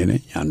 አንዱ እኔ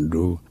ነኝ። አንዱ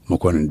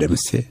መኮንን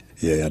ደምሴ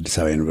የአዲስ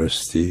አበባ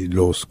ዩኒቨርሲቲ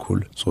ሎው ስኩል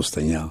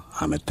 3ኛ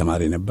አመት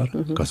ተማሪ ነበር።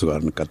 ከሱ ጋር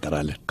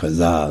እንቀጠራለን።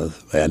 ከዛ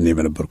ያኔ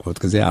በነበርኩበት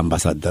ጊዜ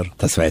አምባሳደር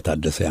ተስፋዬ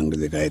ታደሰ ያን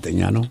ጊዜ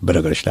ጋዜጠኛ ነው።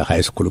 በነገርሽ ላይ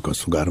ሃይ ስኩል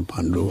ከሱ ጋር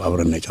አንዱ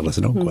አብረን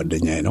የጨረስነው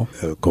ጓደኛዬ ነው።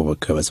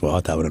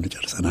 ከበጽዋት አብረን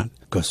ጨርሰናል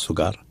ከሱ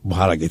ጋር።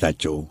 በኋላ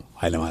ጌታቸው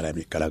ኃይለማርያም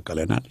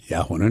ይቀላቀለናል። ያ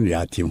ሆነን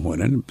ያ ቲም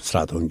ሆነን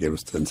ስራተ ወንጌል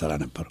ውስጥ እንሰራ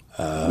ነበር።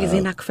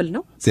 የዜና ክፍል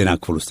ነው። ዜና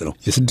ክፍል ውስጥ ነው።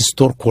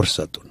 የ6 ወር ኮርስ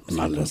ሰጡን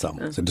ማለት ነው።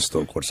 6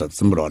 ወር ኮርስ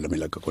ዝም ብለው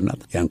ለሚለቀቁና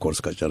ያን ኮርስ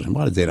ከጨረስን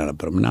በኋላ ዜና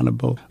ነበር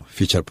ምናነበው።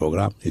 ፊቸር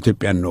ፕሮግራም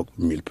ኢትዮጵያ ነው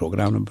የሚል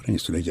ፕሮግራም ነበር።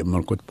 እሱ ላይ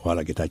ጀመርኩት። በኋላ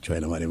ጌታቸው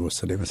ኃይለማርያም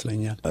ወሰደ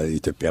ይመስለኛል።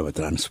 ኢትዮጵያ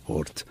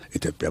በትራንስፖርት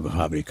ኢትዮጵያ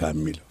በፋብሪካ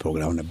የሚል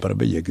ፕሮግራም ነበር።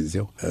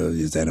 በየጊዜው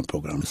የዛን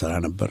ፕሮግራም ሰራ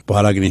ነበር።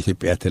 በኋላ ግን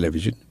ኢትዮጵያ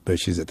ቴሌቪዥን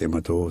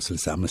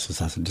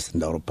በ1965-66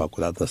 እንደ አውሮፓ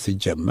አቆጣጠር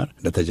ሲጀመር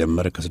እንደተጀመረ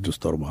ከ6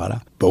 ወር በኋላ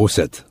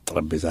በውሰት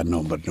ጠረጴዛና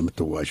ወንበር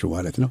እንደምትዋሹ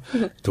ማለት ነው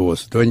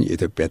ተወስዶኝ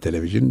ኢትዮጵያ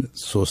ቴሌቪዥን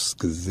 3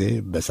 ጊዜ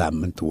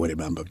በሳምንት ወሬ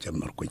ማንበብ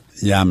ጀመርኩኝ።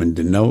 ያ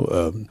ምንድነው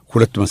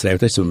ሁለቱ መስሪያ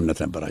ቤቶች ስምምነት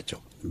ነበራቸው።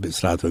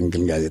 በስራተ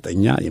ወንጌል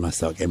ጋዜጠኛ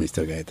የማስታወቂያ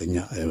ሚኒስቴር ጋዜጠኛ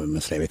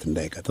መስሪያ ቤት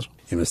እንዳይቀጥር፣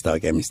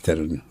 የማስታወቂያ ሚኒስቴር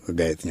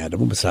ጋዜጠኛ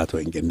ደግሞ በስራተ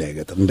ወንጌል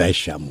እንዳይቀጥር፣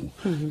 እንዳይሻሙ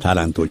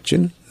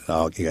ታላንቶችን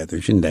አዋቂ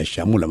ጋዜጠኞችን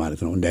እንዳይሻሙ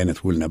ለማለት ነው። እንደ አይነት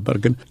ውል ነበር።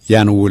 ግን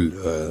ያን ውል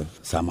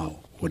ሰማው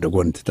ወደ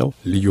ጎን ትተው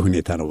ልዩ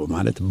ሁኔታ ነው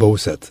በማለት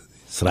በውሰት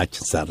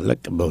ስራችን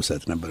ሳርለቅ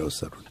በውሰት ነበር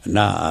የወሰዱን እና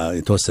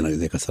የተወሰነ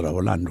ጊዜ ከሰራ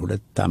በኋላ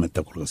 1-2 አመት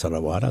ተኩል ከሰራ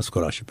በኋላ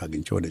ስኮላርሺፕ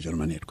አግኝቼ ወደ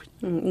ጀርመን ሄድኩኝ።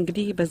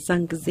 እንግዲህ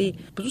በዛን ጊዜ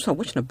ብዙ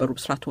ሰዎች ነበሩ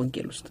በስራተ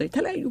ወንጌል ውስጥ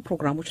የተለያዩ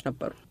ፕሮግራሞች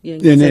ነበሩ።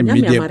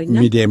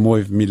 ሚዲያ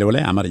ሞቭ የሚለው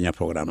ላይ አማርኛ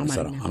ፕሮግራም ነው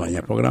የምሰራው። አማርኛ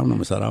ፕሮግራም ነው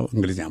የምሰራው።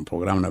 እንግሊዝኛ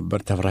ፕሮግራም ነበር።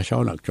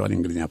 ተፍራሻውን አክቹአሊ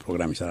እንግሊዝኛ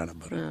ፕሮግራም ይሰራ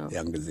ነበር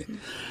ያን ጊዜ።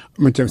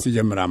 መቼም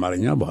ሲጀምር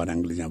አማርኛ በኋላ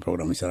እንግሊዝኛ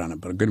ፕሮግራም ይሰራ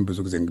ነበር። ግን ብዙ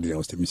ጊዜ እንግሊዝኛ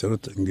ውስጥ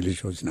የሚሰሩት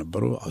እንግሊሾች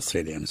ነበሩ፣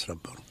 አውስትራሊያንስ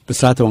ነበሩ።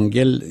 በስራተ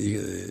ወንጌል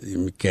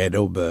የሚካሄደው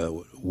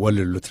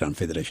በወርልድ ሉትራን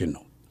ፌዴሬሽን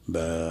ነው።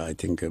 በአይ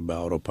ቲንክ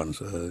በአውሮፓ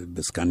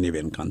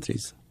በስካንዲኔቪያን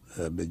ካንትሪስ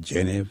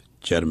በጄኔቭ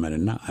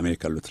ጀርመንና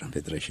አሜሪካን ሉትራን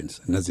ፌዴሬሽንስ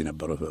እነዚህ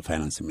ነበሩ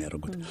ፋይናንስ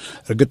የሚያደርጉት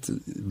እርግጥ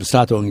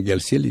ብስራት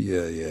ወንጌል ሲል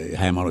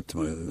የሃይማኖት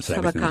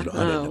መስራቤት ነው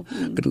አይደለም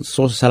ግን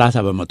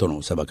 30% ነው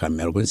ሰበካ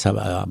የሚያደርጉት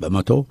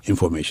 70%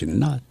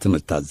 ኢንፎርሜሽንና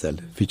ትምህርት አዘል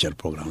ፊቸር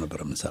ፕሮግራም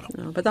ነበር የምንሰራው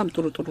በጣም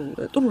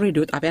ጥሩ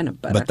ሬዲዮ ጣቢያ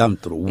ነበር በጣም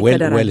ጥሩ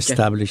ዌል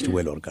established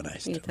ዌል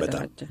ኦርጋናይዝድ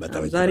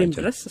በጣም ዛሬም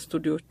ድረስ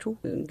ስቱዲዮቹ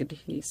እንግዲህ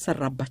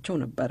ይሰራባቸው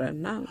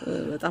ነበርና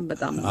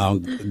በጣም አሁን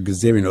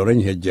ጊዜ ቢኖረኝ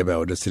ሄጄ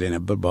ወደ ስለ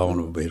ነበር በአሁኑ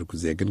በሄድኩ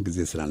ጊዜ ግን ጊዜ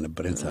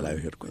ስላልነበረኝ ሳላዩ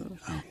ሄድኩኝ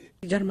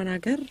ጀርመን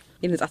ሀገር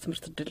የነጻ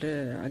ትምህርት እድል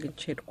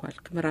አግኝቼ ሄድኳል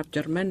ከምዕራብ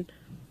ጀርመን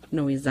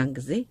ነው የዛን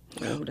ጊዜ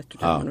ሁለቱ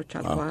ጀርመኖች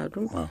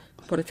አልተዋሃዱም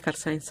ፖለቲካል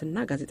ሳይንስ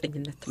እና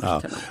ጋዜጠኝነት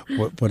ትምህርት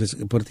ነው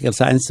ፖለቲካል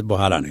ሳይንስ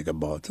በኋላ ነው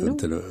የገባሁት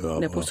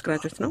ፖስት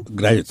ግራጁዌት ነው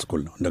ግራጁዌት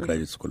ስኩል ነው እንደ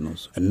ግራጁዌት ስኩል ነው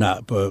እና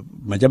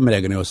መጀመሪያ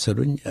ግን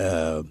የወሰዱኝ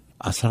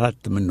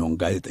 14 ምን ነው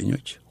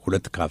ጋዜጠኞች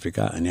ሁለት ከአፍሪካ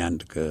እኔ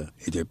አንድ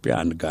ከኢትዮጵያ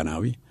አንድ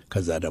ጋናዊ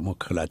ከዛ ደግሞ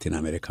ከላቲን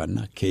አሜሪካና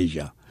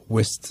ከኤዥያ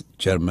ዌስት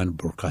ጀርመን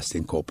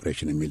ብሮድካስቲንግ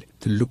ኮርፖሬሽን የሚል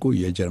ትልቁ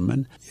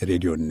የጀርመን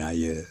የሬዲዮና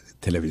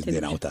የቴሌቪዥን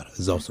ዜና አውታር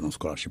እዛው ነው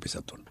ስኮላርሺፕ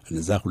የሰጡን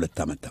እነዛ 2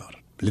 አመት ተማር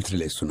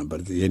ሊትራሊ እሱ ነበር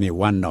የኔ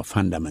ዋናው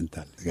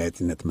ፋንዳሜንታል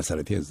ጋዜጠኝነት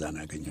መሰረቴ እዛ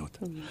ነው ያገኘሁት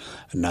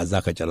እና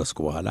እዛ ከጨረስኩ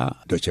በኋላ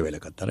ዶቼ ቬለ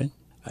ቀጠረኝ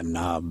እና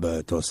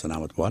በተወሰነ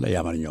አመት በኋላ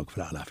የአማርኛው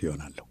ክፍል ኃላፊ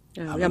ሆናለሁ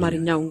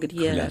የአማርኛው እንግዲህ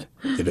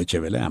የዶቼ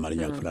ቬለ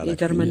የአማርኛው ክፍል ኃላፊ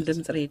የጀርመን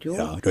ድምጽ ሬዲዮ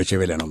ዶቼ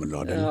ቬለ ነው የምንለው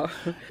አይደል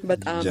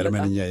በጣም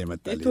ጀርመንኛ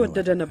የመጣልኝ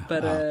የተወደደ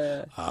ነበር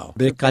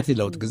በካቲ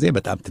ለውጥ ጊዜ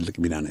በጣም ትልቅ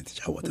ሚና ነው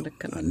የተጫወተው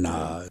እና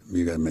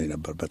የሚገርመኝ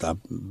ነበር በጣም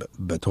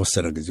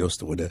በተወሰነ ጊዜ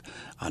ውስጥ ወደ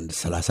አንድ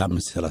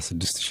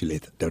 35-36 ሺህ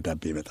ሌት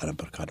ደብዳቤ ይመጣ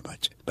ነበር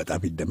ከአድማጭ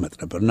በጣም ይደመጥ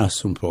ነበርና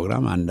እሱም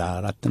ፕሮግራም አንድ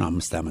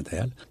 4-5 አመት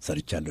ያህል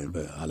ሰርቻለሁ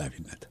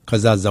በኃላፊነት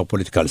ከዛ እዛው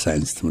ፖለቲካል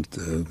ሳይንስ ትምህርት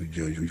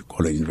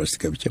ኮሌጅ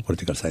ዩኒቨርሲቲ ገብቼ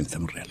ፖለቲካል ሳይንስ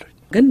ተምሬያለሁ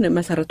ግን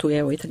መሰረቱ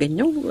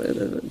የተገኘው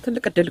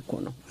ትልቅ እድል እኮ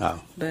ነው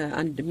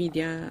በአንድ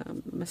ሚዲያ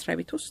መስሪያ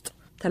ቤት ውስጥ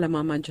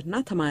ተለማማጅና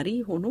ተማሪ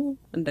ሆኖ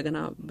እንደገና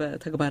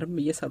በተግባርም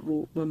እየሰሩ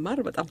መማር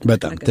በጣም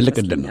ትልቅ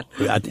እድል ነው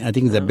I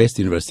think the best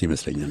university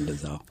ይመስለኛል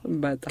እንደዛው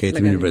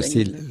ከየትም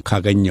ዩኒቨርሲቲ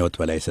ካገኘሁት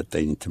በላይ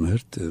ሰጠኝ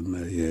ትምህርት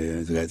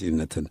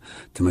የጋዜጠኝነትን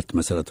ትምህርት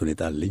መሰረቱን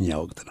የጣልልኝ ያ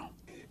ወቅት ነው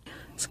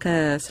እስከ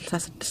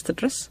 66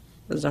 ድረስ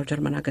እዛው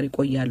ጀርመን ሀገር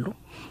ይቆያሉ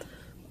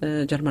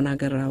ጀርመን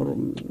ሀገር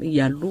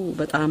ያሉ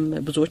በጣም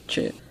ብዙዎች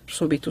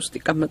እርሶ ቤት ውስጥ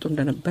ይቀመጡ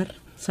እንደነበር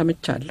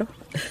ሰምቻለሁ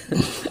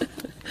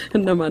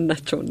እነማን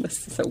ናቸው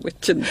እነዚህ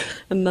ሰዎችን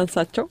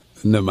እናንሳቸው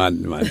እነማን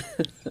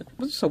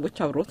ብዙ ሰዎች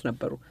አብሮት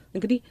ነበሩ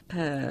እንግዲህ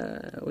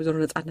ከወይዘሮ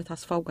ነጻነት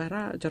አስፋው ጋራ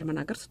ጀርመን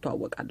ሀገር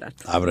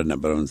ተዋወቃላችሁ አብረን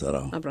ነበር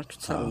የምንሰራው አብራችሁ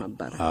ተሰሩ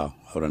ነበር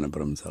አብረን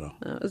ነበር የምንሰራው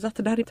እዛ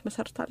ትዳር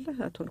መሰረታለህ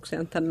አቶ ንጉሴ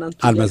አንተ እናንተ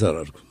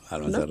አልመሰረትኩም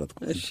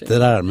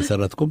ትዳር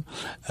አልመሰረትኩም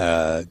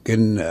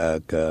ግን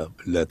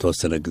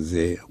ለተወሰነ ጊዜ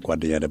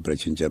ጓደኛ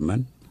ነበረችን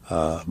ጀርመን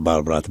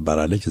ባርባራ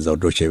ትባላለች እዛው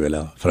ዶቼ ቬለ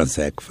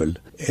ፈረንሳይ ክፍል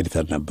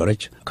ኤዲተር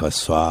ነበረች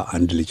ከሷ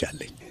አንድ ልጅ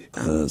አለኝ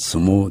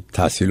ስሙ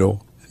ታሲሎ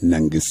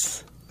ነንግስ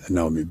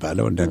ነው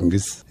የሚባለው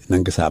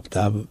ነንግስ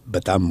ሀብታብ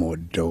በጣም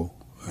ወደው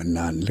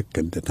እና ልክ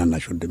እንደ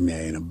ታናሽ ወንድሜ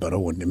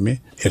የነበረው ወንድሜ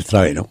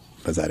ኤርትራዊ ነው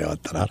በዛሬው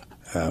አጠራር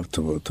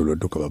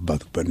ትውልዱ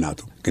ከአባቱ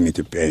በእናቱ ግን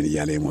ኢትዮጵያዊ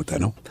እያለ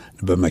የሞተ ነው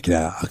በመኪና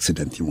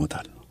አክሲደንት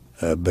ይሞታል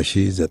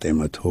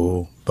በ1900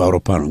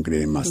 በአውሮፓ ነው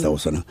እንግዲህ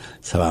ማስታወሰና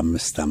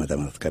 75 ዓመተ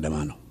ምህረት ቀደማ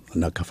ነው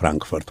እና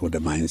ከፍራንክፈርት ወደ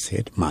ማይንስ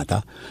ሄድ ማታ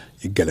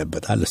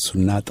ይገለበጣል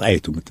እሱና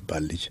ጣይቱ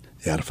የምትባል ልጅ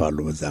ያርፋሉ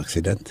በዛ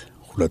አክሲደንት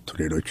ሁለቱ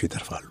ሌሎቹ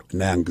ይተርፋሉ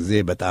እና ያን ጊዜ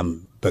በጣም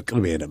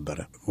በቅርብ የነበረ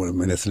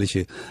ምንስልሽ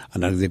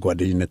አንዳንድ ጊዜ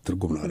ጓደኝነት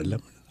ትርጉም ነው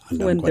አይደለም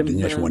አንዳንድ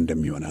ጓደኛሽ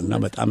ወንድም ይሆናልና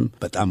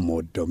በጣም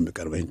ወደው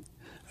የሚቀርበኝ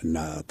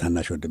እና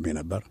ታናሽ ወንድሜ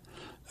ነበር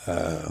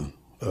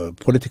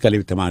ፖለቲካሊ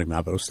ተማሪ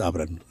ማህበር ውስጥ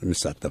አብረን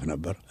እንሳተፍ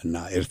ነበር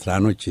እና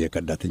ኤርትራኖች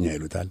የከዳተኛ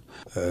ይሉታል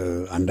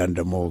አንዳንድ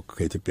ደግሞ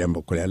ከኢትዮጵያም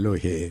በኩል ያለው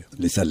ይሄ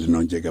ሊሰል ነው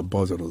እንጂ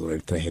የገባው ዞሮ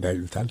ኤርትራ ሄዳ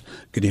ይሉታል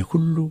ግን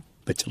ሁሉ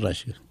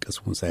በጭራሽ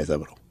ቅስሙን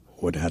ሳይሰብረው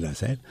ወደ ኋላ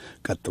ሳይል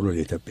ቀጥሎ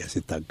ለኢትዮጵያ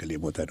ሲታገል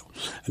የሞተ ነው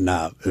እና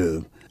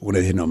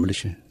ወለዚህ ነው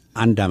ምልሽ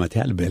አንድ አመት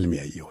ያህል በህልም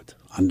ያየሁት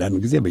አንዳንድ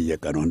ጊዜ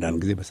በየቀኑ አንዳንድ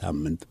ጊዜ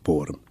በሳምንት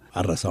በወርም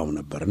አረሳውም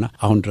ነበርና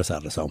አሁን ድረስ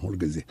አረሳውም ሁሉ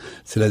ጊዜ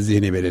ስለዚህ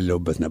እኔ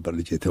በሌለውበት ነበር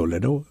ልጅ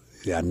የተወለደው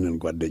ያንን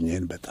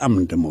ጓደኛዬን በጣም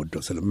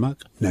እንደምወደው ስለማቅ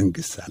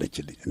ነንግስ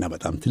አለችልኝ እና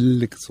በጣም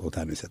ትልቅ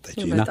ጾታ ነው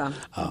የሰጠችኝና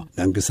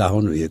ነንግስ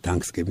አሁን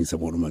የታንክስጊቪንግ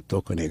ሰሞኑ መጥቶ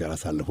ከኔ ጋር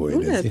አሳልፎ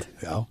ወይደዚህ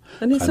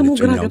እኔ ስሙ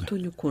ግራ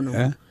ገብቶኝ እኮ ነው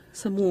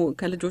ስሙ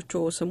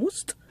ከልጆቹ ስም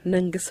ውስጥ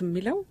ነንግስ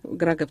የሚለው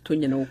ግራ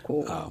ገብቶኝ ነው እኮ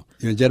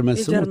የጀርመን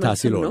ስሙ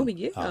ታሲሎ ነው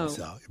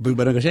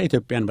በነገሻ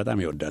ኢትዮጵያን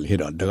በጣም ይወዳል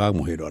ሄዷል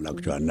ደጋግሞ ሄዷል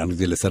አክቹዋሊ አንዳንድ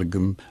ጊዜ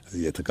ለሰርግም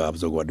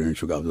የተጋብዘው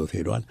ጓደኞቹ ጋብዘውት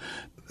ሄዷል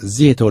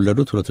እዚህ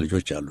የተወለዱት ሁለት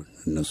ልጆች አሉ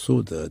እነሱ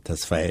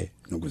ተስፋዬ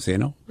ንጉሴ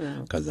ነው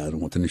ከዛ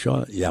ደግሞ ትንሿ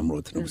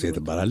ያምሮት ንጉሴ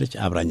ትባላለች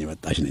አብራኝ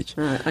የመጣች ነች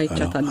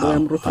አይቻታለሁ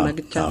ያምሮት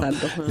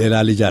ናግቻታለሁ ሌላ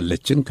ልጅ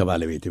አለችን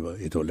ከባለቤት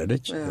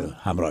የተወለደች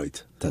ሐምራዊት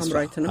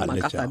ተስፋዬንም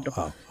አቃታለሁ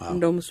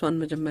እንደውም እሷን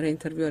መጀመሪያ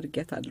ኢንተርቪው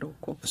አድርጌያታለሁ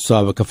እኮ እሷ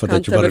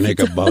በከፈተች በር ነው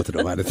የገባሁት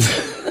ነው ማለት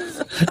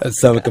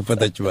እሷ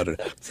በከፈተች በር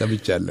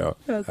ሰምቻለሁ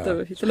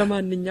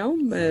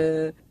ስለማንኛውም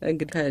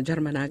እንግዲህ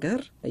ከጀርመን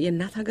ሀገር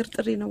የእናት ሀገር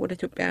ጥሪ ነው ወደ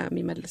ኢትዮጵያ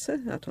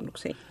የሚመልስህ አቶ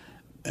ንጉሴ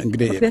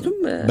እንግዲህ ምክንያቱም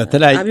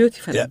በተለይ አብዮት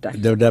ይፈነዳል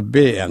ደብዳቤ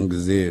ያን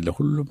ጊዜ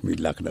ለሁሉም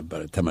ይላክ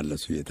ነበር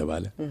ተመለሱ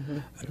እየተባለ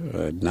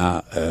እና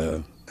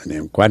እኔ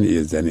እንኳን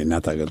የዛኔ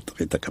እናት አገር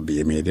ጥሪ ተቀብዬ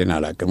መሄዴን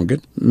አላውቅም ግን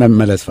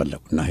መመለስ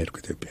ፈለኩና ሄድኩ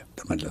ኢትዮጵያ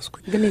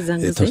ተመለስኩኝ ግን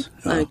የዛን ጊዜ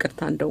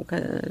ይቅርታ እንደው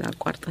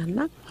ከላቋርጠህና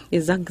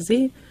የዛን ጊዜ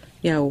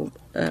ያው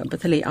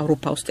በተለይ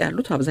አውሮፓ ውስጥ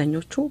ያሉት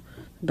አብዛኞቹ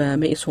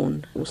በሜሶን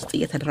ውስጥ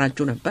እየተደራጁ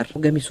ነበር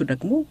ገሚሱ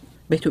ደግሞ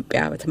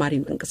በኢትዮጵያ በተማሪ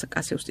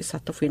እንቅስቃሴ ውስጥ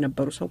ይሳተፉ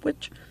የነበሩ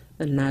ሰዎች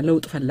እና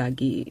ለውጥ ፈላጊ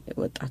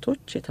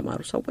ወጣቶች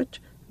የተማሩ ሰዎች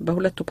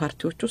በሁለቱ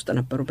ፓርቲዎች ውስጥ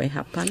ነበሩ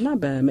በኢሃፓና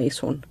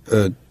በሜሶን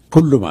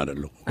ሁሉም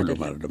አይደለም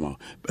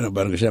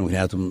በነገሻ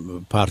ምክንያቱም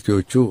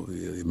ፓርቲዎቹ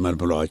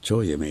መልብሏቸው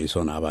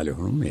የሜሶን አባል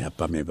የሆኑም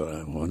ኢሃፓም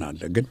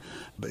ሆናለ ግን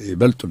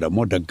ይበልጡ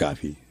ደግሞ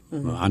ደጋፊ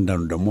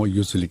አንዳንዱ ደግሞ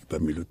ዩዝ ሊግ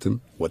በሚሉትም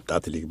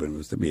ወጣት ሊግ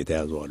በሚሉትም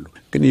የተያዙ አሉ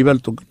ግን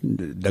ይበልጡ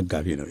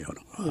ደጋፊ ነው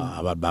የሆነው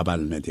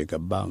አባልነት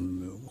የገባ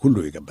ሁሉ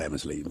የገባ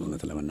አይመስለኝም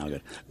እውነት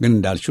ለመናገር ግን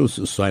እንዳልሽው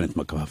እሱ አይነት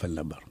መከፋፈል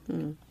ነበር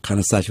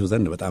ከነሳሽው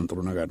ዘንድ በጣም ጥሩ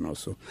ነገር ነው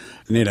እሱ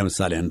እኔ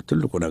ለምሳሌ አንዱ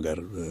ትልቁ ነገር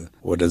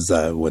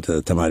ወደ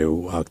ተማሪው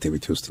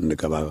አክቲቪቲ ውስጥ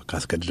እንገባ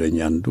ካስገደደኝ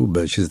አንዱ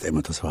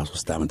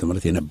በ1973 ዓመተ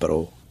ምህረት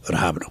የነበረው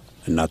ረሃብ ነው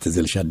እና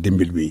ትዝልሻ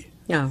ድምብልቢ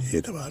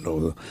የተባለው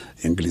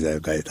የእንግሊዛዊ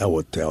ጋዜጣ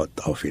ወጥቶ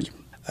ያወጣው ፊልም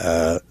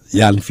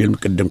ያን ፊልም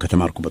ቅድም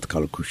ከተማርኩበት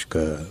ካልኩሽ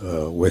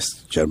ከዌስት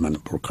ጀርመን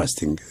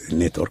ብሮድካስቲንግ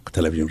ኔትወርክ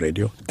ቴሌቪዥን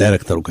ሬዲዮ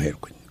ዳይሬክተሩ ጋር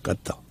ሄድኩኝ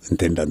ቀጥታ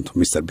ኢንቴንዳንቱ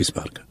ሚስተር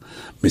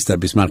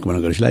ቢስማርክ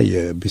በነገሮች ላይ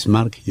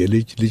የቢስማርክ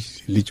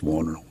የልጅ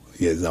መሆኑ ነው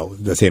የዛው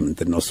ዘሴም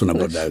እንትን እሱ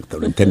ነበር ዳይሬክተሩ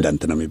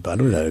ኢንቴንዳንት ነው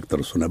የሚባለው ዳይሬክተሩ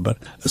እሱ ነበር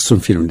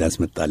እሱን ፊልም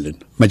እንዳስመጣልን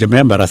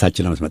መጀመሪያም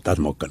በራሳችን ለመስመጣት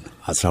ሞከርን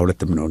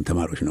 12 ምንሆን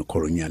ተማሪዎች ነው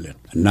ኮሎኛለን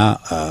እና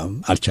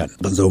አልቻልን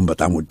በዛውም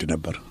በጣም ውድ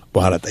ነበር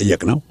በኋላ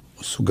ጠየቅነው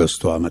እሱ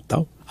ገዝቶ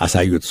አመጣው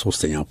አሳዩት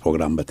ሶስተኛው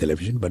ፕሮግራም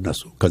በቴሌቪዥን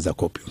በእነሱ ከዛ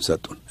ኮፒውን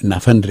ሰጡን እና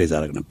ፈንድሬዝ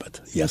አረግንበት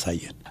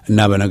ያሳየን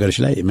እና በነገርሽ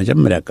ላይ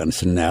መጀመሪያ ቀን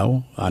ስናየው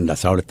አንድ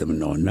 12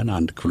 ምንሆነን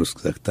አንድ ክፍል ውስጥ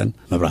ዘግተን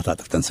መብራት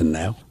አጥፍተን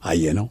ስናየው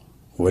አየነው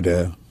ወደ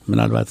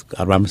ምናልባት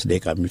 45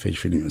 ደቂቃ የሚፈጅ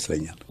ፊልም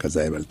ይመስለኛል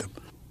ከዛ ይበልጥም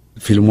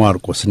ፊልሙ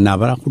አርቆ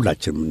ስናበራ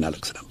ሁላችንም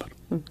እናለቅስ ነበር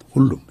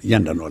ሁሉም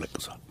እያንዳንዱ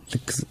አለቅሷል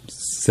ልክ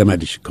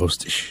ዘመድሽ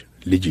ከውስጥሽ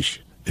ልጅሽ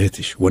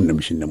እህትሽ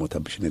ወንድምሽ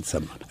እንደሞተብሽ ነው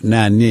የተሰማው እና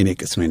እኔ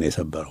ቅስሜ ነው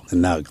የሰበረው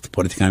እና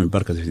ፖለቲካ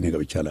የሚባል ከዚህ ነው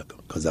ገብቻ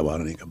አላውቅም ከዛ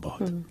በኋላ ነው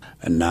የገባሁት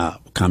እና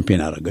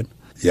ካምፔን አረጋግን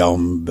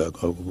ያውም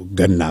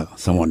ገና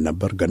ሰሞን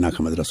ነበር ገና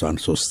ከመድረሱ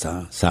አንድ 3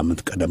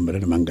 ሳምንት ቀደም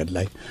ብለን መንገድ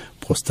ላይ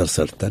ፖስተር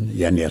ሰርተን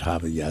ያን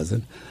የረሃብ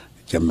ያዘን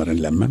ጀመረን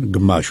ለምን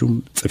ግማሹም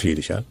ጽፌ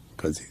ይልሻል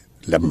ከዚህ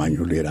ለማኝ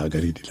ሁሉ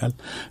የሀገር ይላል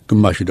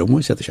ግማሹ ደግሞ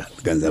ይሰጥሻል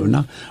ገንዘብና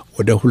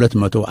ወደ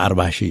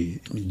 240,000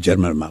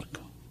 ጀርመን ማርክ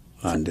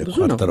አንድ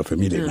ኳርተር ኦፍ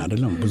ሚሊዮን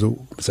አይደለም ብዙ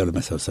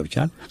መሰብሰብ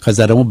ይቻላል ከዛ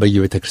ደግሞ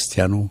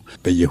በየቤተክርስቲያኑ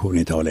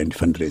በየሁኔታው ላይ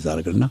እንዲፈንድሬዝ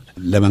አድርገና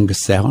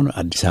ለመንግስት ሳይሆን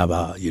አዲስ አበባ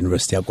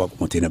ዩኒቨርሲቲ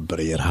አቋቁሞት የነበረ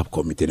የረሃብ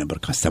ኮሚቴ ነበር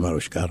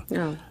ከአስተማሪዎች ጋር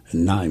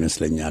እና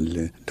ይመስለኛል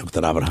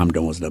ዶክተር አብርሃም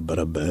ደሞዝ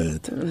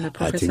ነበረበት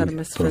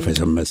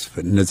ፕሮፌሰር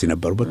መስፍን እነዚህ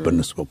ነበሩበት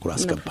በእነሱ በኩል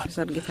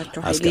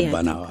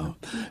አስገባና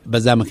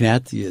በዛ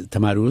ምክንያት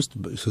ተማሪ ውስጥ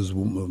ህዝቡ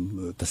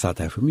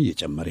ተሳታፊም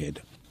እየጨመረ ሄደ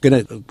ግን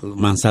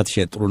ማንሳት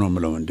ጥሩ ነው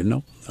ምለው ምንድነው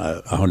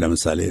አሁን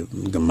ለምሳሌ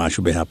ግማሹ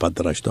በኢሃፓ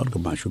ተደራጅቷል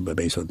ግማሹ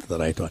በሜሶን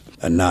ተደራጅቷል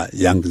እና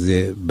ያን ጊዜ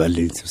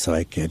በርሊን ስብሰባ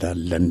ይካሄዳል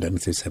ለንደን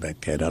ስብሰባ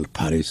ይካሄዳል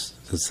ፓሪስ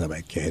ስብሰባ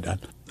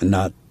ይካሄዳል እና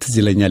ትዝ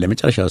ይለኛል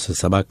የመጨረሻው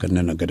ስብሰባ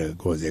ከነገደ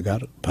ጎዜ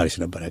ጋር ፓሪስ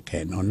ነበር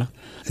ያካሄድነውና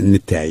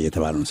እንተያይ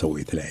የተባለው ሰው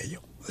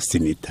የተለያየው እስቲ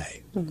እንታይ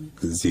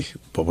እዚህ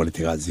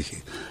በፖለቲካ እዚህ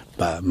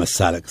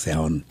በመሳለቅ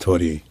ሳይሆን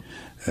ቶሪ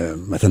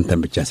መተንተን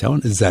ብቻ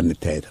ሳይሆን እዛ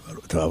እንተያይ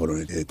ተባብሎ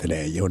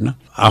የተለያየውና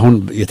አሁን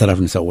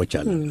የተረፍን ሰዎች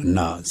አሉ እና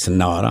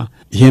ስናወራ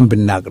ይሄን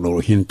ብናቅ ኖሮ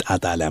ይሄን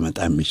ጣጣ ሊያመጣ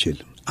የሚችል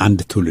አንድ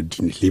ትውልድ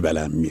ሊበላ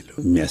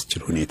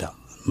የሚያስችል ሁኔታ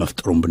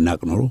መፍጠሩን ብናቅ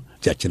ኖሮ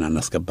እጃችን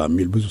አናስገባ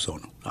የሚል ብዙ ሰው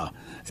ነው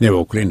እኔ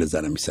በኩሌ እንደዛ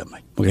ነው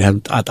የሚሰማኝ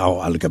ምክንያቱም ጣጣው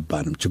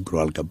አልገባንም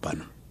ችግሩ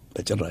አልገባንም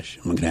በጭራሽ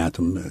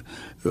ምክንያቱም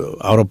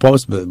አውሮፓ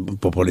ውስጥ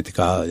በፖለቲካ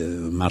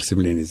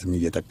ማርክሲዝም ሌኒኒዝም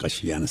እየጠቀሽ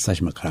ያነሳሽ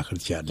መከራከር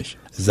ትችላለሽ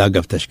እዛ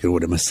ገብተሽ ግን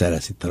ወደ መሳሪያ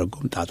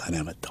ሲተረጎም ጣጣን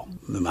ያመጣው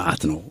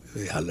ማአት ነው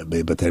ያለ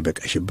በተለይ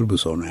በቀሽብር ብዙ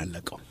ሰው ነው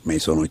ያለቀው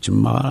ሜሶኖችም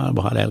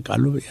በኋላ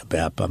ያልቃሉ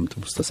በያፓም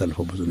ውስጥ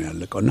ተሰልፈው ብዙ ነው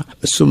ያለቀውና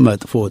እሱም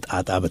መጥፎ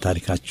ጣጣ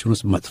በታሪካችን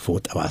ውስጥ መጥፎ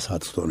ጠባሳ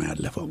ትቶ ነው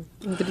ያለፈው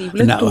እንግዲህ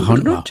ሁለቱ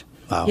ቡድኖች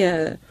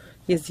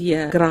የዚህ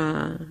የግራ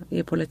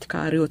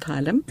የፖለቲካ ርዕዮተ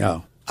ዓለም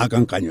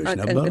አቀንቃኞች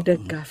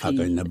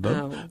ነበሩ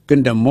ግን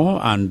ደግሞ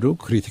አንዱ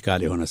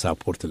ክሪቲካል የሆነ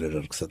ሳፖርት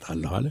ለደርግ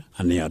ሰጣለሁ አለ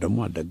አንኛ ደግሞ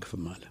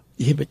አደግፍም አለ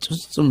ይሄ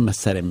በጭጽም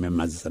መሳሪያ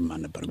የሚያማዘማ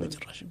ነበር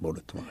በጭራሽ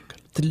በሁለቱ መካከል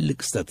ትልቅ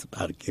ስተት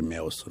አርቅ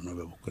የሚያወስኑ ነው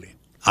በበኩሌ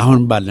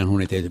አሁን ባለን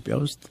ሁኔታ ኢትዮጵያ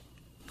ውስጥ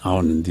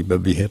አሁን እንዲህ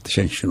በብሔር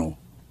ተሸንሽኖ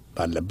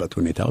ባለበት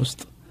ሁኔታ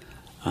ውስጥ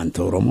አንተ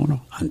ኦሮሞ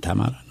ነው አንተ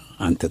አማራ ነው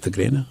አንተ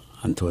ትግሬ ነው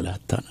አንተ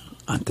ወላይታ ነው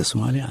አንተ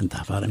ሶማሌ አንተ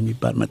አፋር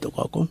የሚባል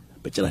መጠቋቆም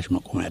በጭራሽ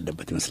መቆም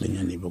ያለበት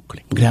ይመስለኛል እኔ በኩል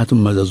ምክንያቱም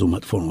መዘዙ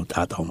መጥፎ ነው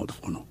ጣጣው መጥፎ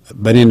ነው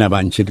በኔና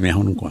ባንቺ እድሜ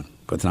አሁን እንኳን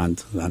ከትናንት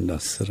አንድ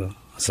 10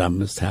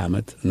 15 20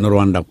 ዓመት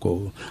ሩዋንዳ እኮ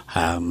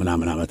 20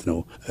 ምናምን ዓመት ነው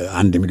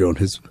 1 ሚሊዮን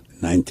ህዝብ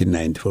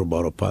 1994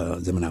 በአውሮፓ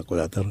ዘመን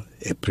አቆጣጠር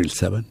ኤፕሪል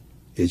 7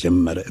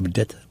 የጀመረ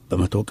እብደት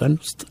በመቶ ቀን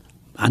ውስጥ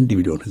 1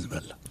 ሚሊዮን ህዝብ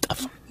አለ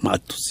ጠፋ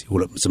ማቱሲ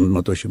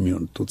 800,000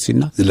 የሚሆኑ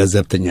ቱትሲና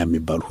ለዘብተኛ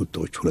የሚባሉ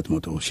ሁቶች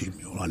 200,000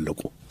 የሚሆኑ አለቁ።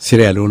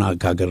 ሲሪያሉን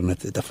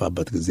አጋገርነት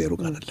የጠፋበት ጊዜ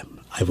ሩቅ አይደለም።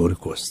 አይቮሪ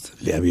ኮስት፣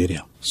 ሊቤሪያ፣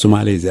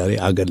 ሶማሌ ዛሬ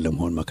አገር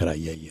ለመሆን መከራ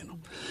እያየ ነው።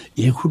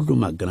 ይሄን ሁሉ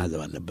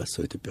ማገናዘብ አለበት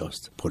ሰው ኢትዮጵያ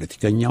ውስጥ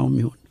ፖለቲከኛውም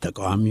ይሁን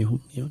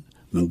ተቃዋሚውም ይሁን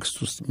መንግስት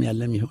ውስጥም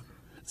ያለም ይሁን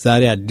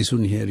ዛሬ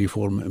አዲሱን ይሄ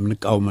ሪፎርም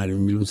ምንቃወማለን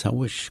የሚሉን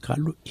ሰዎች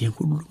ካሉ ይሄን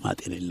ሁሉ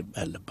ማጤን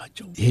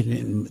ያለባቸው። ይሄን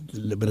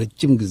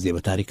ለረጅም ጊዜ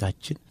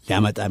በታሪካችን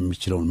ሊያመጣ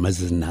የሚችለውን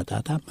መዘዝና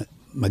ጣጣ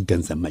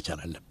መገንዘብ መቻል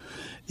አለብን።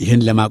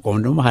 ይሄን ለማቆም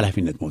ደግሞ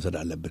ኃላፊነት መውሰድ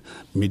አለብን።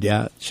 ሚዲያ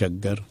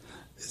ሸገር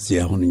እዚህ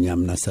አሁን እኛ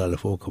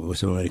የምናስተላልፈው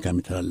ከአሜሪካ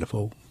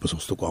የሚተላለፈው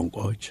በሶስት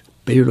ቋንቋዎች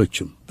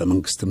በሌሎችም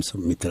በመንግስትም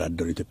ስም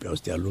የሚተዳደሩ ኢትዮጵያ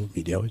ውስጥ ያሉ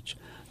ሚዲያዎች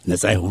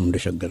ነፃ የሆኑ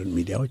እንደሸገር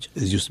ሚዲያዎች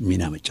እዚህ ውስጥ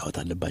ሚና መጫወት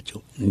አለባቸው።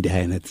 እንዲህ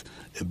አይነት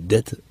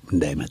እብደት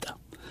እንዳይመጣ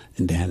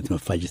እንዲህ አይነት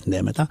መፋጀት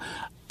እንዳይመጣ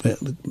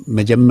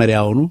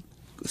መጀመሪያውኑ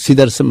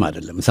ሲደርስም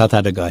አይደለም እሳት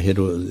አደጋ ሄዶ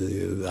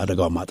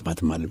አደጋው ማጥፋት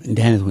ማለት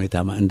እንዲህ አይነት ሁኔታ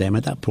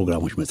እንዳይመጣ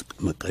ፕሮግራሞች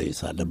መቀየስ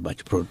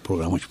አለባቸው።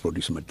 ፕሮግራሞች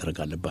ፕሮዲዩስ መደረግ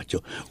አለባቸው።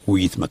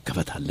 ውይይት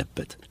መከፈት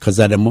አለበት። ከዛ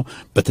ደግሞ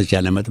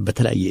በተቻለ መጠን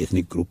በተለያየ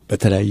ኤትኒክ ግሩፕ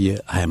በተለያየ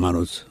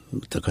ሃይማኖት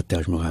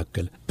ተከታዮች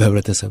መካከል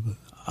በህብረተሰብ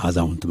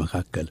አዛውንት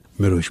መካከል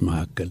መሪዎች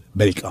መካከል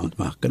በሊቃውንት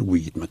መካከል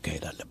ውይይት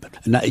መካሄድ አለበት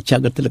እና እቺ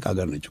ሀገር ትልቅ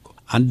ሀገር ነች እኮ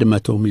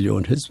 100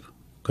 ሚሊዮን ህዝብ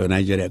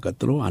ከናይጄሪያ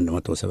ቀጥሎ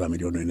 170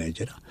 ሚሊዮን ነው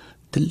ናይጄሪያ።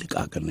 ትልቅ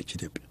ሀገር ነች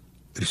ኢትዮጵያ።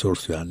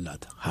 ሪሶርሱ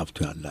ያላት ሀብቱ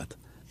ያላት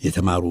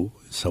የተማሩ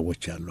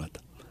ሰዎች ያሏት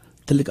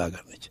ትልቅ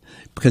ሀገር ነች።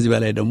 ከዚህ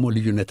በላይ ደግሞ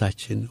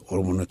ልዩነታችን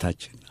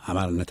ኦሮሞነታችን፣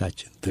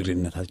 አማራነታችን፣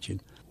 ትግሬነታችን፣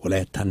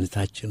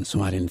 ወላይታነታችን፣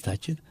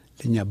 ሶማሌነታችን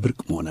ለኛ ብርቅ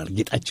መሆን አለ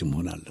ጌጣችን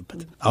መሆን አለበት።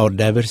 our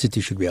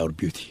diversity should be our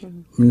beauty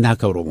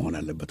እናከብረው መሆን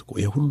አለበት እኮ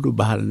የሁሉ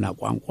ባህልና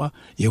ቋንቋ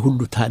የሁሉ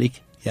ታሪክ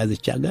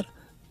ያዘች ሀገር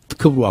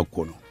ክብሩ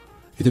እኮ ነው።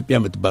 ኢትዮጵያ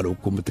የምትባለው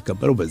እኮ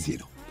የምትከበረው በዚህ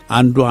ነው።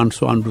 አንዱ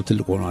አንዱ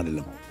ትልቅ ሆኖ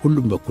አይደለም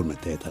ሁሉም በኩል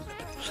መታየት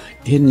አለበት።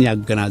 ይሄን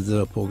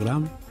ያገናዘበ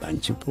ፕሮግራም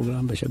ባንቺ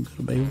ፕሮግራም በሸገር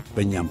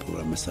በእኛም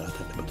ፕሮግራም መሰራት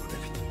አለበት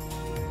ወደፊት።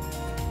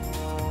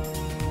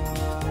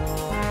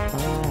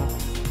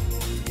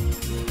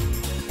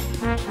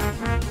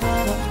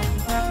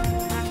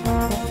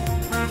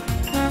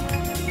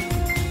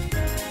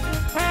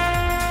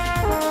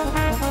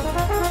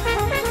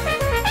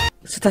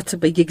 ስተት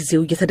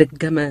በየጊዜው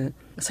እየተደገመ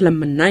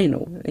ስለምናይ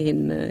ነው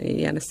ይሄን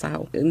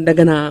ያነሳው።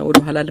 እንደገና ወደ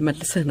ኋላ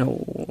ልመልስህ ነው።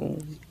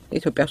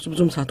 ኢትዮጵያ ውስጥ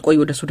ብዙም ሳትቆይ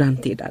ወደ ሱዳን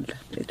ትሄዳለህ።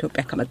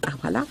 ኢትዮጵያ ከመጣህ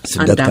በኋላ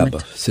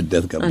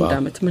ስደት ገባ። አንድ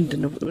አመት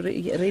ምንድነው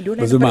ሬዲዮ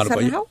ላይ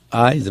ተሰራው?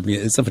 አይ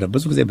እጽፍ ነበር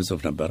ብዙ ጊዜ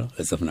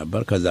እጽፍ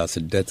ነበር። ከዛ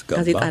ስደት ገባ።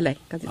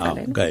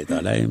 ጋዜጣ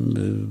ላይ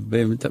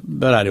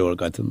በራዲዮ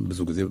ወረቀትም ብዙ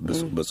ጊዜ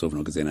በጽሁፍ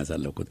ነው ጊዜና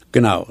ያሳለፍኩት።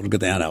 ግን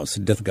እርግጠኛ ነው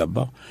ስደት ገባ።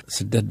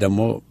 ስደት ደግሞ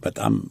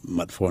በጣም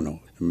መጥፎ ነው።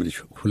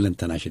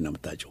 ሁለንተናሽን ነው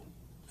የምታጨው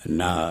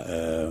እና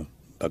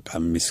በቃ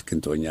ምስኪን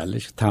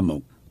ትሆኛለሽ። ታመው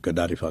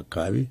ገዳሪፍ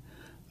አካባቢ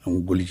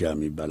እንጉልጃ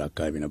የሚባል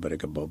አካባቢ ነበር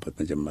የገባሁበት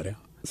መጀመሪያ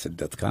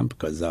ስደት ካምፕ።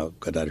 ከዛ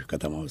ገዳሪፍ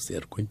ከተማ ውስጥ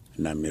ሄድኩኝ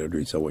እና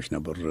የሚረዱኝ ሰዎች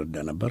ነበሩ፣ ረዳ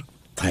ነበር።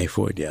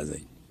 ታይፎይድ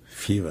ያዘኝ፣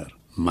 ፊቨር፣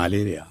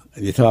 ማሌሪያ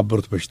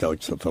የተባበሩት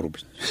በሽታዎች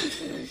ሰፈሩብኝ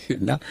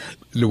እና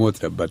ልሞት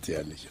ነበር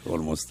ያለች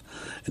ኦልሞስት።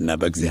 እና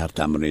በእግዚአብሔር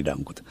ታምር ነው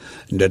ዳንኩት።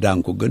 እንደ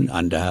ዳንኩ ግን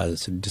አንድ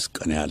 26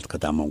 ቀን ያህል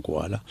ከታመምኩ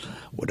በኋላ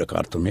ወደ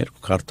ካርቱም ሄድኩ።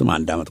 ካርቱም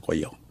አንድ አመት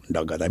ቆየሁ።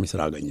 እንዳጋጣሚ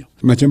ስራ አገኘሁ።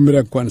 መጀመሪያ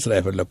እንኳን ስራ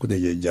የፈለኩት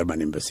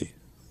የጀርመን ኤምባሲ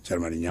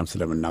ጀርመንኛም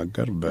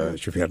ስለምናገር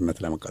በሹፌርነት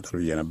ለመቀጠር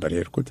ብዬ ነበር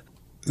ሄድኩት።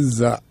 እዛ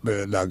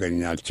ላገኝ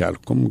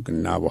አልቻልኩም።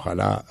 እና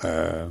በኋላ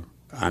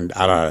አንድ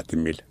አራራት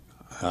የሚል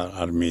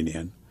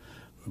አርሜኒያን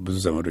ብዙ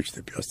ዘመዶች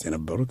ኢትዮጵያ ውስጥ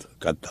የነበሩት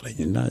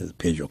ቀጠረኝና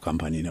ፔጆ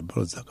ካምፓኒ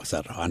ነበረው። እዛ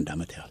ከሰራሁ አንድ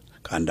አመት ያህል።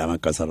 ከአንድ አመት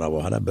ከሰራ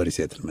በኋላ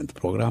በሪሴትልመንት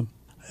ፕሮግራም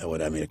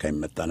ወደ አሜሪካ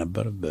ይመጣ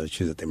ነበር።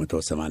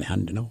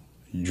 በ1981 ነው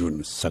ጁን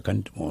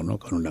 2 መሆኑ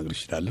ቀኑን ነግርሽ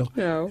ይችላል።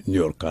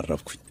 ኒውዮርክ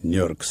አረፍኩኝ።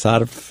 ኒውዮርክ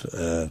ሳርፍ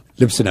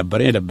ልብስ ነበር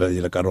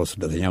የለቀረው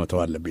ስደተኛ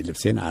መተዋለብኝ።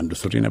 ልብሴን አንዱ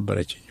ሱሪ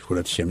ነበረች፣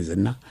 2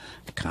 ሸሚዝና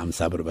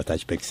ከ50 ብር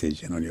በታች በኪሴጅ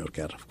ነው ኒውዮርክ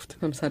ያረፍኩት።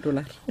 $50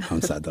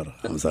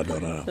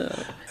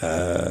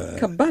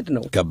 ከባድ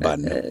ነው።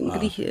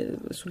 እንግዲህ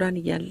ሱዳን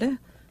እያለ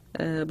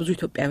ብዙ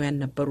ኢትዮጵያውያን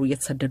ነበሩ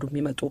እየተሰደዱ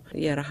የሚመጡ።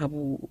 የረሃብ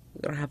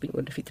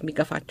ወደፊት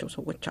የሚገፋቸው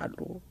ሰዎች አሉ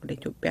ወደ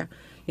ኢትዮጵያ።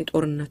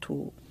 የጦርነቱ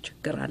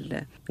ችግር አለ።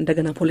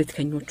 እንደገና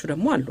ፖለቲከኞቹ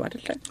ደግሞ አሉ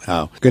አይደል?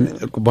 አዎ። ግን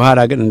በኋላ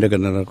ግን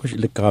እንደገና ነርኩሽ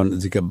ልክ አሁን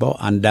እዚህ ገባው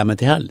አንድ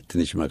አመት ያህል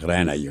ትንሽ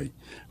መከራዬን አየሁኝ።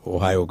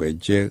 ኦሃዮ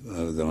ገጄ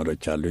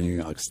ዘመዶች አሉኝ።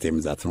 አክስቴም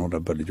እዛ ትኖር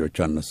ነበር። ልጆቿ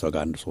እነሱ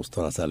ጋር 3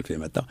 ወር አሳልፌ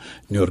የመጣው።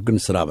 ኒውዮርክ ግን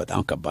ስራ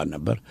በጣም ከባድ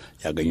ነበር።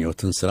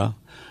 ያገኘሁትን ስራ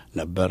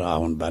ነበር።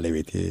 አሁን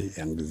ባለቤቴ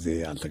ያን ጊዜ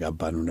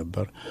አልተጋባንም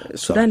ነበር።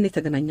 ሱዳን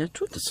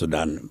የተገናኛችሁት?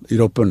 ሱዳን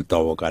ዩሮፕን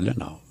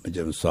እንተዋወቃለን። አዎ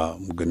መጀመሷ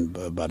ግን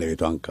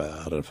ባለቤቷን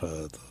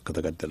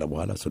ከተገደለ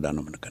በኋላ ሱዳን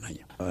ነው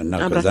የምንገናኘው። እና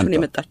አብራችሁን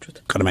የመጣችሁት?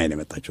 ቀድማዬ ነው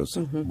የመጣችሁት።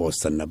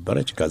 ቦስተን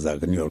ነበረች። ከዛ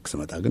ግን ኒውዮርክ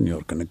ስመጣ ግን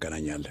ኒውዮርክ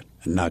እንገናኛለን።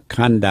 እና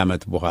ከአንድ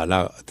አመት በኋላ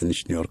ትንሽ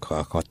ኒውዮርክ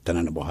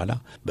ካኳተነን በኋላ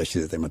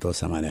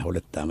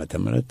በ1982 ዓመተ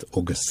ምህረት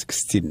ኦገስት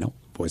 16 ነው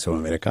ቮይስ ኦፍ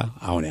አሜሪካ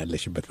አሁን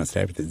ያለሽበት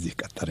መስሪያ ቤት እዚህ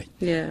ቀጠረኝ።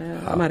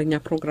 የአማርኛ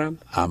ፕሮግራም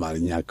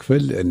አማርኛ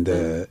ክፍል እንደ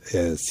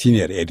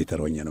ሲኒየር ኤዲተር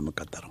ሆኜ ነው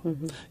የምቀጠረው።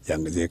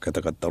 ያን ጊዜ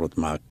ከተቀጠሩት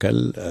መካከል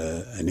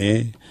እኔ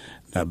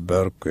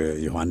ነበርኩ።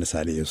 ዮሐንስ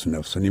አለየሱስ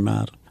ነፍሱን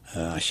ይማር፣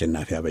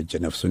 አሸናፊ አበጀ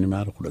ነፍሱን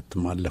ይማር፣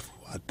 ሁለቱም አለፉ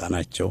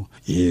አጣናቸው።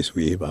 ይሄ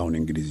ሱዬ በአሁን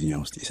እንግሊዝኛ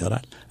ውስጥ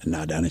ይሰራል እና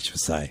አዳነች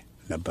ፍሳይ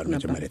ነበር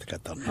መጀመሪያ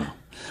የተቀጠርነው።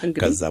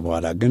 ከዛ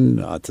በኋላ ግን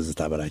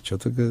ትዝታ በላቸው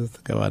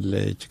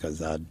ትገባለች።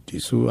 ከዛ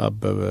አዲሱ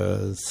አበበ፣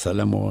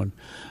 ሰለሞን፣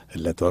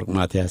 ለተወርቅ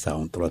ማቲያስ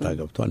አሁን ጡረታ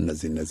ገብቷል።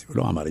 እነዚህ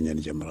ብለው አማርኛን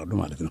ይጀምራሉ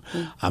ማለት ነው።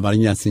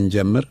 አማርኛ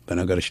ስንጀምር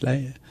በነገሮች ላይ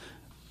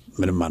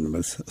ምንም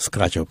አንመስ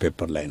ስክራቸው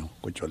ፔፐር ላይ ነው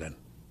ቁጭ ብለን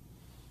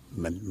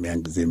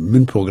ያን ጊዜ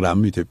ምን ፕሮግራም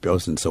ኢትዮጵያ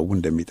ውስጥ ሰው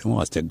እንደሚጠመው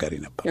አስቸጋሪ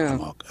ነበር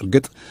ለማወቅ።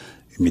 እርግጥ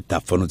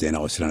የሚታፈኑ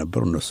ዜናዎች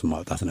ስለነበሩ እነሱ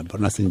ማውጣት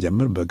ነበርና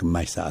ስንጀምር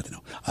በግማሽ ሰዓት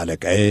ነው።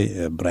 አለቃዬ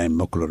ብራይም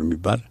መክሎር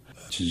የሚባል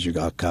ጅጅጋ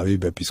አካባቢ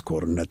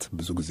በፒስኮርነት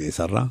ብዙ ጊዜ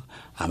የሰራ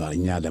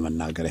አማርኛ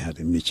ለመናገር ያህል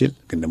የሚችል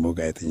ግን ደግሞ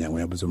ጋዜጠኛ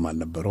ሙያ ብዙም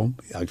አልነበረውም።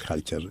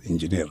 የአግሪካልቸር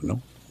ኢንጂነር ነው፣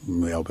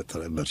 ያው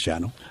በእርሻ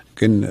ነው።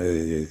 ግን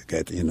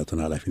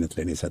ጋዜጠኝነቱን ኃላፊነት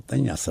ላይ ነው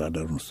የሰጠኝ።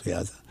 አስተዳደሩን እሱ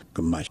የያዘ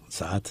ግማሽ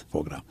ሰዓት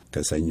ፕሮግራም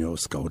ከሰኞ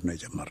እስከ እሑድ ነው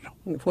የጀመርነው።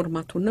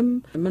 ፎርማቱንም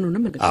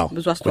ምኑንም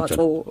ብዙ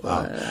አስተዋጽኦ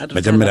አድርገናል።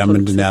 መጀመሪያ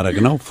ምንድን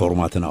ያደረግነው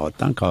ፎርማትን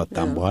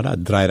ካወጣን በኋላ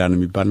ድራይራን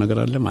የሚባል ነገር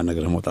አለ።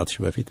 ማነገር መውጣትሽ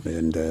በፊት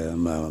እንደ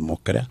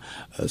መሞከሪያ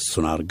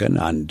እሱን አድርገን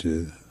አንድ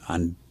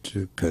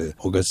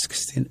ከኦገስት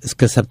 16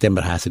 እስከ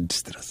ሰፕቴምበር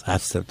 26 ድረስ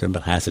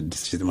ሰፕቴምበር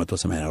 26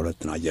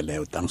 1982 ነው አየር ላይ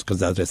ያወጣነው።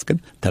 እስከዛ ድረስ ግን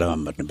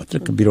ተለማመድንበት።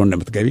 ልክ ቢሮ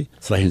እንደምትገቢ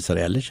ስራሽን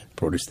ሰሪያለሽ፣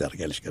 ፕሮዲዩስ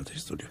ታደርጊያለሽ፣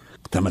 ገብተሽ ስቱዲዮ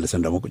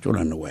ተመልሰን ደግሞ ቁጭ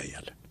ብለን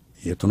እንወያያለን።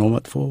 የቱ ነው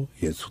መጥፎ፣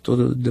 የቱ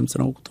ድምጽ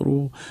ነው ጥሩ፣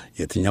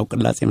 የትኛው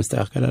ቅላጼ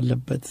መስተካከል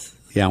አለበት፣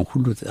 ያን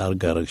ሁሉ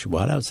አርጋረግሽ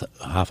በኋላ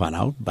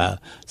ሀፋናው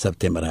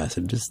በሰፕቴምበር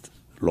 26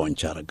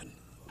 ሎንች አረግን።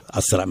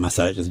 10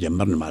 ማሰራጨት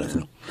ጀመርን ማለት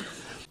ነው።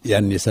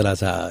 ያን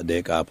የ30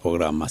 ደቂቃ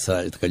ፕሮግራም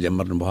ማሰራጨት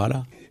ከጀመርን በኋላ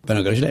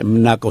በነገሮች ላይ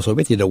የምናውቀው ሰው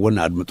ቤት የደወልን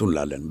አድምጡን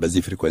ላለን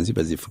በዚህ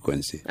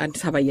ፍሪኩዌንሲ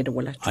አዲስ አበባ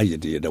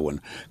እየደወልን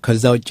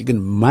ከዛ ውጭ ግን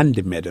ማን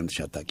እንደሚያደምጥሽ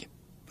አታውቂም።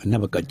 እና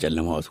በቃ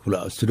ጨለማው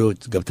ስቱዲዮ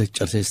ገብተሽ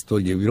ጨርሰሽ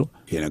ስትወጪ ቢሮ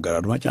ይሄ ነገር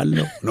አድማጭ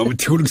አለው ነው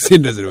የምትይው። ጊዜ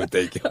እንደዚህ ነው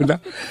የምትጠይቂውና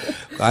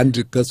አንድ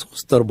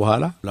ከ3 ወር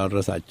በኋላ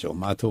ላልረሳቸው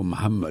አቶ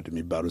መሐመድ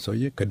የሚባሉ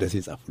ሰውዬ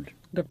ከደሴ ጻፉልን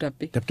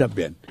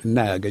ደብዳቤን እና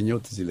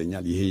ያገኘሁት እዚህ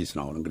ይለኛል። ይሄ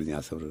ነው አሁን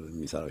እንግሊዝኛ ሰብር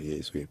የሚሰራው ይሄ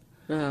ሱዬ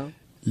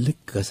ልክ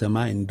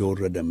ከሰማይ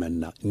እንደወረደ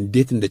መና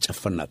እንዴት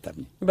እንደጨፈና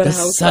አታምኝ።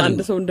 በረሃው አንድ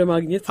ሰው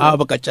እንደማግኘት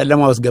በቃ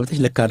ጨለማ ውስጥ ገብተሽ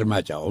ልክ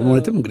አድማጫው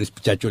እውነትም እንግዲህ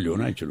ብቻቸው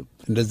ሊሆኑ አይችሉም።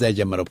 እንደዛ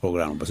የጀመረው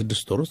ፕሮግራም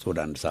በ6 ወር ውስጥ ወደ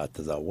 1 ሰዓት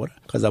ተዛወረ።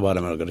 ከዛ በኋላ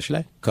ነገሮች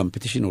ላይ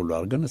ኮምፒቲሽን ሁሉ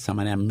አድርገን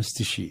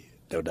 85,000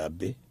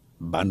 ደብዳቤ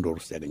በአንድ ወር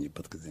ውስጥ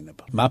ያገኝበት ጊዜ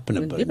ነበር። ማፕ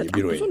ነበር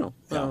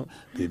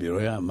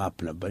ቢሮዬ ማፕ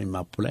ነበር።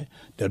 ማፑ ላይ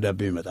ደብዳቤ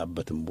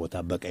የሚመጣበትን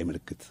ቦታ በቀይ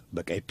ምልክት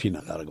በቀይ ፒን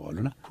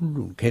አደረገዋልና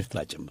ሁሉም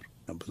ከኤርትራ ጭምር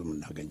ብዙ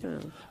ምናገኘው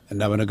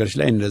እና በነገሮች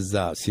ላይ እንደዛ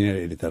ሲኒየር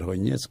ኤዲተር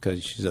ሆኜ እስከ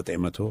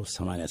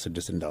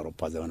 1986 እንደ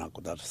አውሮፓ ዘመን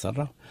አቆጣጠር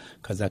ሰራሁ።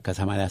 ከዛ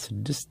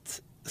ከ86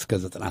 እስከ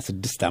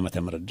 96 ዓመተ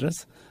ምህረት ድረስ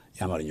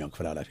የአማርኛው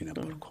ክፍል ኃላፊ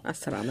ነበርኩ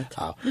 10 ዓመት።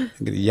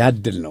 እንግዲህ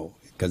ያድል ነው።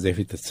 ከዚህ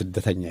በፊት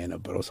ስደተኛ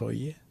የነበረው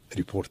ሰውዬ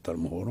ሪፖርተር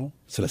መሆኑ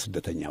ስለ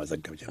ስደተኛ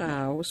መዘገብ ጀመረ።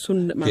 እሱን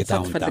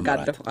ማንሳት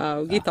ፈልጋለሁ።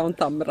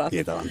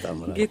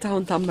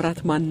 ጌታሁን ታምራት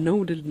ማን ነው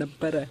ልል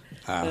ነበረ።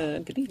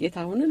 እንግዲህ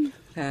ጌታሁንን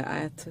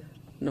ከአያት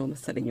ነው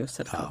መሰለኝ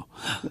ወሰደው።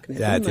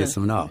 ያቴ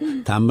ስም ነው።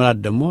 ታምራት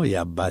ደግሞ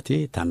የአባቴ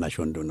ታናሽ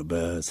ወንድም ነው።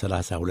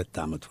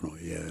 በ32 ዓመቱ ነው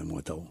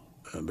የሞተው።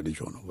 ልጅ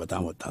ነው፣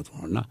 በጣም ወጣት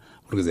ነውና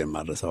ሁልጊዜ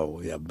የማረሳው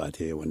የአባቴ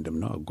ወንድም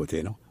ነው፣ አጎቴ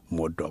ነው።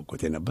 ሞዶ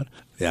አጎቴ ነበር።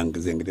 ያን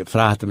ጊዜ እንግዲህ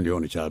ፍርሃትም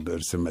ሊሆን ይችላል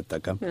በእርስም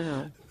መጠቀም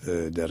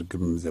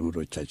ደርግም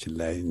ዘመዶቻችን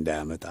ላይ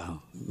እንዳያመጣ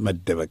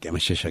መደበቂያ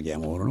መሸሸጊያ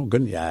መሆኑ ነው።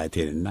 ግን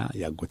የአያቴንና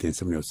የአጎቴን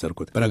ስም ነው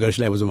የወሰድኩት። በነገሮች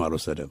ላይ ብዙም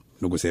አልወሰደም።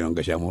 ንጉሴ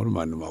መንገሻ መሆኑ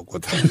ማንም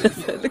አውቆታል።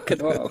 ልክ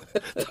ነው።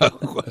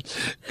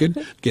 ግን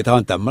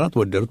ጌታሁን ታምራት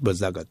ወደሩት፣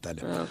 በዛ ቀጠለ።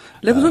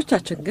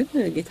 ለብዙዎቻችን ግን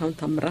ጌታሁን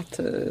ታምራት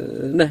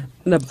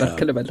ነበር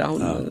ክልበል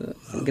አሁን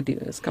እንግዲህ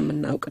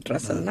እስከምናውቅ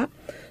ድረስና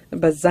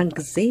በዛን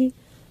ጊዜ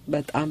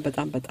በጣም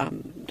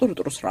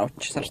ጥሩ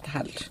ስራዎች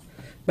ሰርተሃል።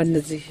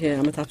 በእነዚህ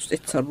አመታት ውስጥ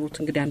የተሰሩት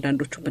እንግዲህ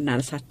አንዳንዶቹ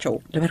ብናነሳቸው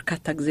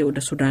ለበርካታ ጊዜ ወደ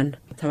ሱዳን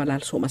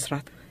ተመላልሶ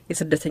መስራት፣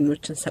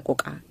 የስደተኞችን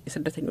ሰቆቃ፣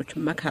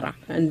 የስደተኞችን መከራ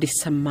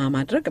እንዲሰማ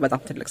ማድረግ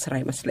በጣም ትልቅ ስራ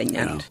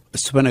ይመስለኛል።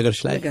 እሱ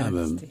በነገሮች ላይ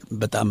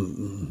በጣም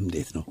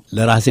እንዴት ነው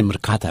ለራሴ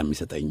ምርካታ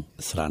የሚሰጠኝ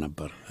ስራ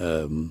ነበር።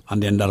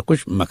 አንዴ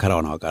እንዳልኩሽ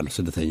መከራውን አውቃለሁ፣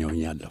 ስደተኛ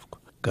ሆኜ ያለፍኩ።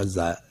 ከዛ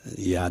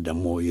ያ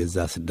ደግሞ የዛ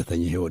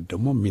ስደተኛ ህይወት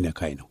ደግሞ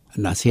ሚነካይ ነው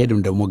እና ሲሄድም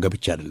ደግሞ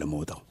ገብቼ አይደለም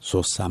ወጣው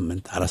 3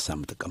 ሳምንት 4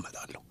 ሳምንት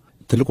ተቀመጣለሁ።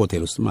 ትልቅ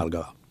ሆቴል ውስጥም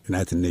አልገባም።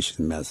 ዩናይትድ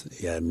ኔሽንስ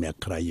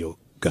የሚያከራየው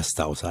ገስት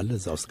ሃውስ አለ፣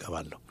 እዛ ውስጥ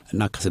ገባለሁ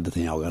እና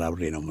ከስደተኛው ጋር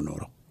አብሬ ነው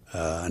የምኖረው።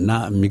 እና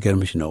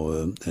የሚገርምሽ ነው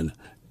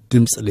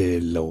ድምጽ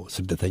ለሌለው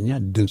ስደተኛ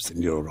ድምጽ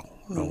እንዲኖረው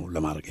ነው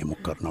ለማድረግ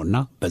የሞከርነው እና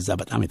በዛ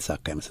በጣም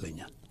የተሳካ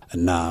ይመስለኛል።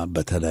 እና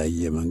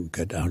በተለያየ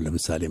መንገድ አሁን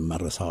ለምሳሌ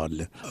ማረሳዋል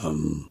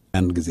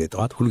አንድ ጊዜ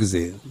ጠዋት ሁሉ ጊዜ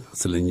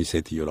ስለኝ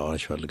ሴትዮ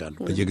ላወራሽ ፈልጋለሁ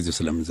በየጊዜው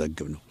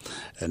ስለምንዘግብ ነው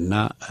እና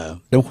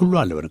ደግሞ ሁሉ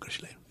አለ በነገርሽ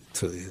ላይ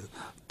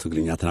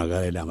ትግርኛ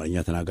ተናጋሪ አለ፣ አማርኛ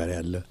ተናጋሪ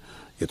አለ፣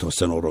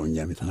 የተወሰነ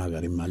ኦሮምኛም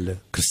ተናጋሪም አለ፣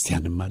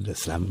 ክርስቲያንም አለ፣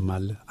 እስላምም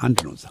አለ። አንድ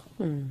ነው እዛ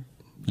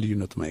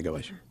ልዩነቱ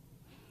ማይገባሽ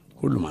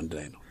ሁሉም አንድ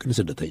ላይ ነው። ግን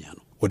ስደተኛ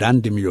ነው። ወደ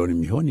 1 ሚሊዮን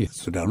የሚሆን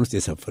የሱዳን ውስጥ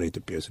የሰፈረ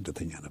ኢትዮጵያዊ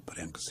ስደተኛ ነበር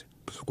ያን ጊዜ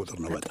ብዙ ቁጥር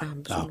ነው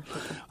በጣም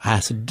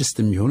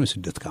 26 የሚሆኑ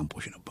ስደት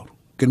ካምፖች ነበሩ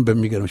ግን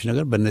በሚገርምሽ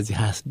ነገር በእነዚህ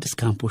 26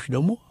 ካምፖች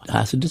ደግሞ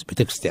 26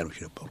 ቤተክርስቲያኖች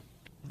ነበሩ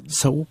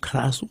ሰው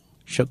ከራሱ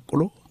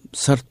ሸቅሎ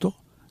ሰርቶ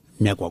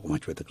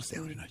የሚያቋቁማቸው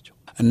ቤተክርስቲያኖች ናቸው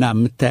እና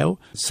የምታየው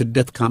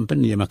ስደት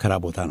ካምፕን የመከራ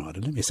ቦታ ነው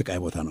አይደለም የስቃይ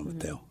ቦታ ነው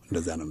የምታየው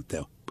እንደዛ ነው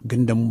የምታየው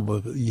ግን ደግሞ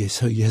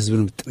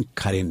የህዝብን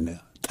ጥንካሬን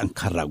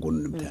ጠንካራ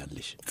ጎንንም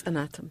ታያለሽ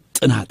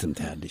ጽናትም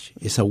ታያለሽ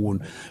የሰውን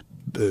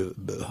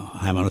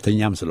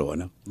ሃይማኖተኛም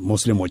ስለሆነ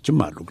ሙስሊሞችም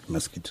አሉ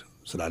መስጊድ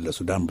ስላለ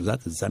ሱዳን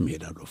ብዛት እዛም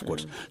ይሄዳሉ ኦፍ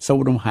ኮርስ ሰው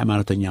ደግሞ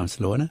ሃይማኖተኛም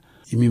ስለሆነ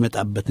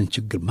የሚመጣበትን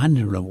ችግር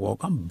ማንንም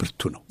ለመቋቋም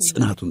ብርቱ ነው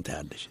ጽናቱን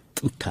ታያለሽ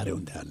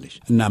ጥንካሬውን ታያለሽ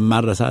እና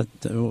ማረሳት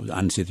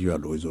አንድ ሴትዮ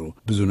ያለው ወይዘሮ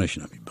ብዙነሽ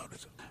ነው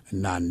የሚባሉት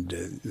እና አንድ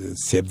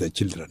ሴቭ ዘ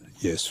ቺልድረን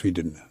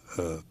የስዊድን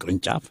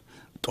ቅርንጫፍ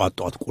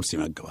ጧት ቁርስ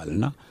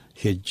ይመግባልና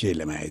ሄጄ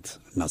ለማየት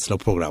እና ስለ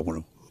ፕሮግራሙ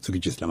ነው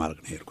ዝግጅት ለማድረግ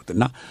ነው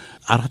የሄድኩትና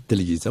 4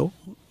 ልጅ ይዘው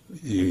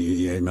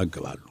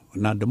ይመግባሉ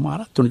እና ደግሞ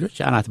 4 ልጆች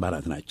አናት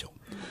ባራት ናቸው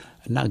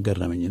እና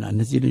ገረመኝና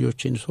እነዚህ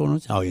ልጆችን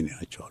ሆኖት አውይኔ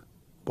ናቸው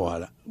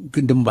በኋላ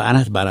ግን ደግሞ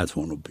አናት ባራት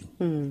ሆኖብኝ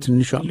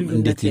ትንሿም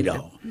እንዴት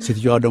ይላው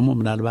ሴትየዋ ደግሞ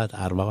ምናልባት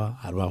 40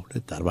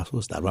 42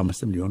 43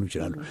 45 ሊሆኑ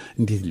ይችላሉ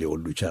እንዴት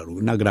ሊወልዱ ይችላሉ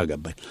እና ግራ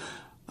ገባኝ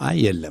አይ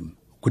የለም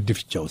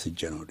ጉድፍቻው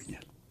ወስጄ ነው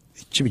ልኛል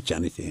እቺ ብቻ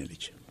ነች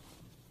ልጅ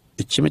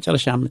እቺ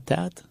መጨረሻ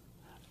የምታያት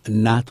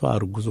እናቷ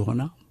እርጉዝ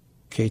ሆና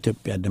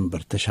ከኢትዮጵያ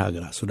ድንበር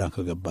ተሻግራ ሱዳን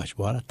ከገባች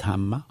በኋላ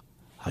ታማ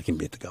ሐኪም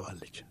ቤት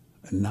ትገባለች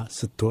እና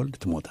ስትወልድ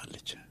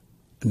ትሞታለች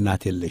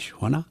እናት የለሽ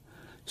ሆና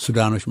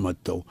ሱዳኖች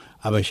መጥተው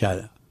አበሻ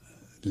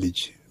ልጅ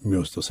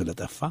የሚወስደው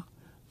ስለጠፋ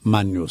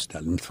ማን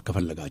ይወስዳል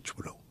ከፈለጋችሁ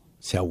ብለው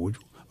ሲያውጁ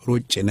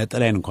ሮጬ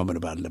ነጠላዬን እንኳን ምን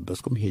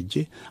ባለበስኩም ሄጄ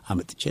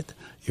አመጥቼት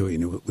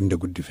ይሄን እንደ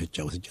ጉድፈቻ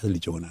ወስጃት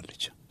ልጅ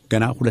ሆናለች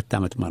ገና 2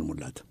 ዓመት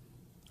ማልሞላት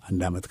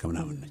 1 ዓመት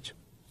ከምናምን ነች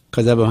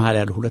ከዛ በመሃል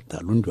ያሉ 2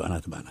 አሉ እንዴ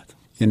አናት ባናት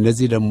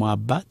የነዚህ ደግሞ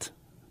አባት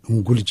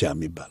እንጉልጃ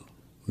የሚባል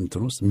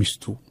እንትኑስ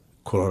ሚስቱ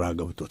ኮሮራ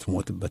ገብቶት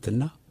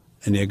ሞትበትና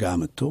እኔ ጋር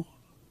መጥቶ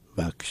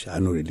ባክሽ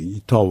አኑሪልኝ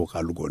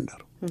ይተዋወቃሉ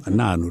ጎንደር እና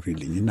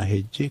አኑሪልኝና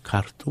ሄጄ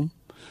ካርቱም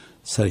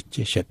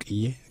ሰርቼ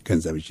ሸቅዬ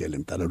ገንዘብ ይዤ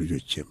ልምጣ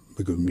ለልጆቼ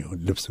ምግብ የሚሆን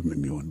ልብስም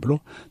የሚሆን ብሎ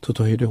ቶቶ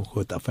ሄዶ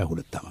ከወጣፋ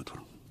 2 ዓመት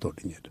ነው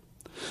ተወልኛል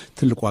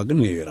ትልቋ ግን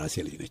የራሴ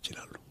ልጅ ነች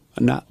ይላሉ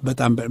እና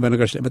በጣም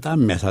በነገርሽ ላይ በጣም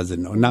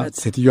የሚያሳዝን ነው እና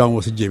ሴትዮዋን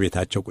ወስጄ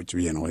ቤታቸው ቁጭ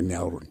ብዬ ነው እኔ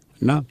ያወሩኝ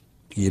እና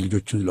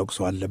የልጆቹን ለቅሶ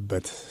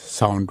አለበት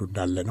ሳውንዱ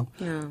እንዳለ ነው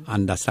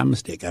አንድ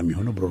 15 ደቂቃ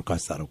የሚሆነው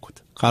ብሮድካስት አረኩት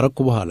ካረኩ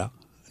በኋላ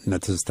እነ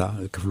ትዝታ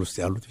ክፍል ውስጥ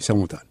ያሉት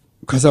ይሰሙታል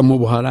ከሰሙ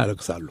በኋላ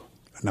አለቅሳሉ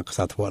እና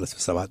ከሳት በኋላ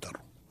ስብሰባ ጠሩ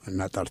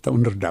እና ጠርተው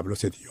እንርዳ ብለው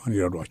ሴትዮዋን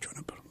ይረዷቸው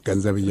ነበር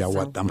ገንዘብ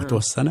እያዋጣ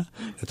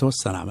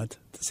ለተወሰነ ዓመት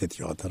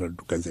ሴትዮዋ ተረዱ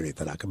ገንዘብ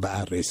የተላከ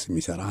በአርኤስ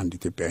የሚሰራ አንድ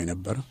ኢትዮጵያዊ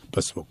ነበር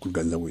በሱ በኩል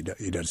ገንዘቡ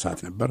ይደርሳት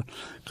ነበር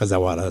ከዛ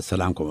በኋላ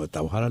ሰላም ከመጣ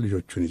በኋላ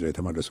ልጆቹን ይዘው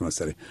የተመለሱ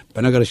መሰለኝ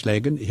በነገሮች ላይ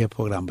ግን ይሄ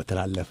ፕሮግራም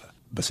በተላለፈ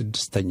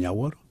በ6ኛው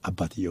ወር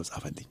አባትየው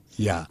ጻፈልኝ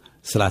ያ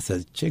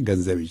ስላሰጨ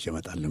ገንዘብ ይዤ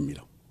እመጣለሁ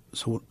የሚለው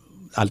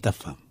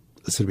አልጠፋም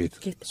እስር ቤት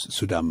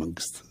ሱዳን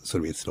መንግስት እስር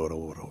ቤት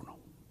ስለወረወረው ነው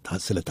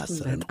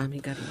ስለታሰረ ነው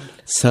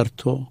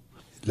ሰርቶ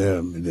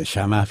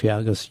ለሻማፊያ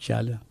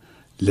ገዝቻለ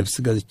ልብስ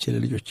ገዝቼ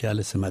ለልጆች ያለ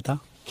ስመጣ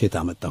ኬታ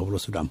መጣው ብሎ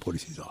ሱዳን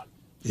ፖሊስ ይዘዋል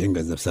ይሄን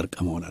ገንዘብ ሰርቀ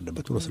መሆን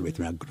አለበት ብሎ እስር ቤት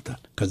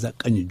ያግሩታል ከዛ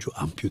ቀኝ እጁ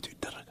አምፒዩት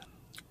ይደረጋል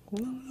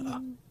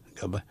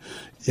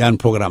ያን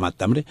ፕሮግራም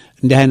አጣምሬ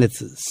እንዲህ አይነት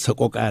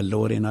ሰቆቃ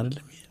ያለው ወሬን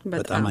አይደለም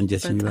በጣም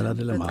አንጀት የሚበላ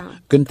አይደለም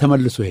ግን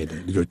ተመልሶ ሄደ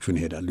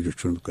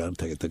ልጆቹን ጋር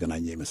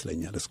ተገናኘ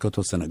ይመስለኛል እስከ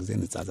ተወሰነ ጊዜ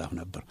ንጻጻፍ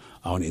ነበር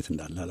አሁን የት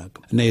እንዳለ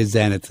አላውቅም እና የዚህ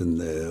አይነት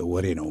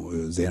ወሬ ነው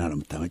ዜና ነው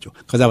የምታመጨው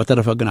ከዛ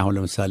በተረፈ ግን አሁን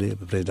ለምሳሌ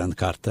ፕሬዚዳንት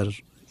ካርተር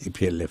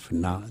ኢፒኤልኤፍ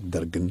እና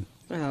ደርግን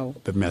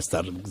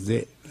በሚያስታርቅ ጊዜ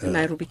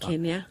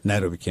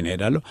ናይሮቢ ኬንያ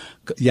ሄዳለሁ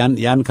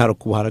ያን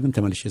ካረኩ በኋላ ግን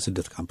ተመልሼ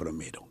ስደት ካምፕ ነው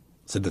የምሄደው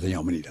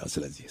ስደተኛው ምን ይላል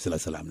ስለዚህ ስለ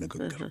ሰላም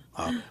ንግግር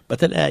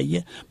በተለያየ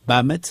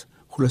በአመት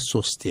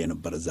 2-3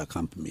 የነበረ እዛ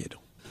ካምፕ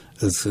የሚሄደው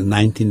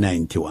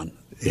 1991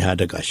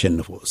 ኢህአደግ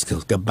አሸንፎ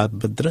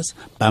እስከገባበት ድረስ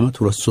በአመት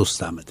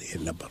 2-3 ዓመት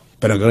ይሄን ነበር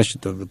በነገሮች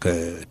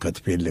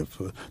ከቲፒኤልኤፍ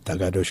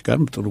ታጋዳዮች ጋር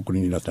ጥሩ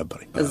ግንኙነት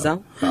ነበረኝ እዛው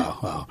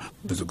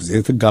ብዙ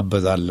ጊዜ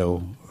ተጋበዛለሁ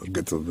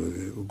እርግጥ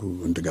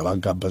እንደገባ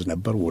ጋበዝ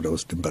ነበር ወደ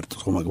ውስጥ ድንበር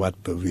ጥሶ መግባት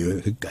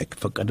በህግ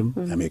አይፈቀድም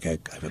አሜሪካ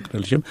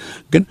አይፈቅድልሽም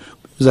ግን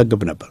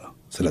ዘግብ ነበር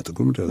ስለ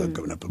ጥቅም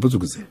ዘግብ ነበር ብዙ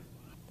ጊዜ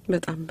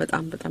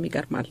በጣም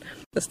ይገርማል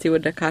እስቲ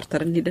ወደ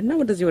ካርተር እንሂድና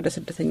ወደዚህ ወደ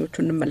ስደተኞቹ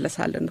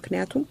እንመለሳለን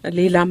ምክንያቱም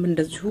ሌላም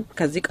እንደዚሁ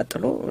ከዚህ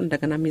ቀጥሎ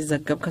እንደገና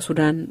የሚዘገብ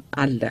ከሱዳን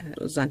አለ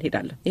እዛ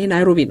እንሄዳለን ይሄ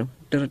ናይሮቢ ነው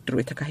ድርድሩ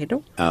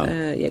የተካሄደው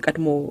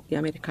የቀድሞ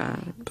የአሜሪካ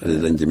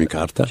ፕሬዝዳንት ጂሚ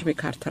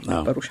ካርተር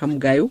ነበሩ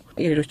ሸምጋዩ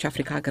የሌሎች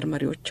አፍሪካ ሀገር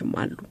መሪዎችም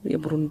አሉ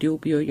የቡሩንዲው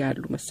ቢዮያ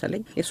ያሉ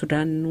መሰለኝ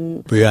የሱዳኑ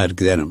ቢዮያ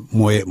ግዛና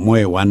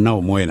ዋናው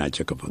ሞይ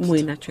ናቸው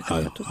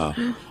ከፈቱት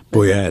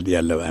ቢዮያ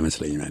ያለው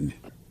አይመስለኝም ማለት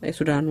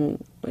የሱዳኑ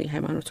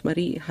የሃይማኖት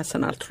መሪ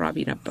ሐሰን አልቱራቢ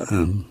ነበሩ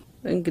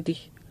እንግዲህ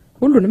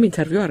ሁሉንም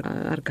ኢንተርቪው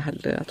አርጋሃል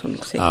አቶ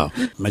ንጉሴ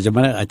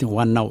መጀመሪያ አይ ቲንክ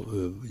ዋናው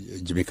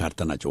ጂሚ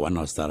ካርተር ናቸው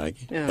ዋናው አስታራቂ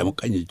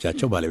ለሙቀኝ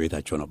እጃቸው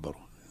ባለቤታቸው ነበሩ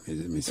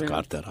ሚስ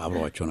ካርተር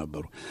አብረዋቸው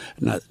ነበሩ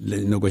እና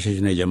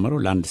ኔጎሺዬሽን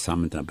የጀመረው ለአንድ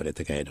ሳምንት ነበር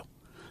የተካሄደው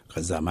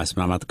ከዛ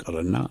ማስማማት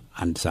ቀረና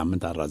አንድ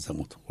ሳምንት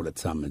አራዘሙት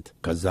 2 ሳምንት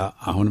ከዛ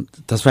አሁን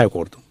ተስፋ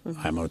አይቆርጡ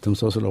ሃይማኖትም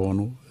ሰው ስለሆኑ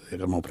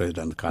የቀድሞ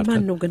ፕሬዝዳንት ካርተር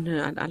ማን ነው ግን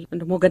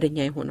እንደ ሞገደኛ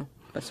የሆነው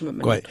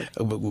በስምምነቱ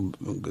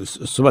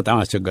እሱ በጣም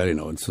አስቸጋሪ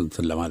ነው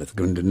እንትን ለማለት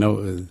ግን ምንድነው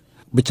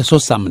ብቻ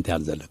 3 ሳምንት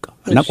ያልዘለቀ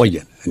እና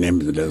ቆየን እኔም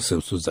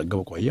ለሱ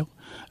ዘገብ ቆየው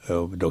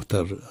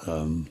ዶክተር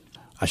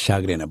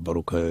አሻግሬ ነበሩ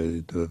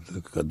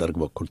ከደርግ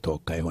በኩል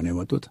ተወካይ ሆነ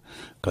የመጡት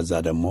ከዛ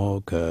ደግሞ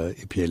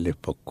ከኢፒኤልኤፍ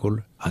በኩል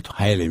አቶ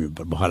ኃይሌ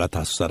የሚባል በኋላ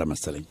ታሰረ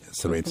መሰለኝ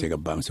ስርቤት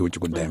የገባ የውጭ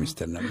ጉዳይ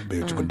ሚኒስትር ነበር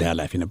በውጭ ጉዳይ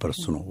ኃላፊ ነበር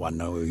እሱ ነው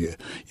ዋናው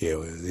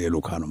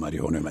የሉካኑ መሪ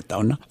ሆኖ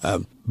የመጣውና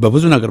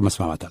በብዙ ነገር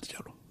መስማማት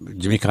አልቻሉ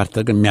ጂሚ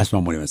ካርተር ግን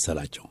የሚያስማሙ ነው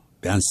መሰላቸው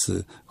ቢያንስ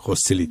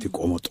ሆስቲሊቲ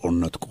ቆሞ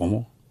ጦርነት ቆሞ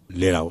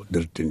ሌላው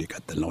ድርድር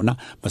እንዲቀጥል ነውና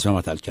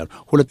መስማማት አልቻሉ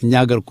ሁለተኛ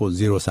ሀገር እኮ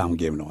ዜሮ ሳም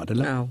ጌም ነው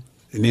አይደል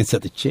እኔን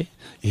ሰጥቼ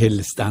ይሄ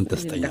ልስጣን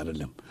ተስጠኝ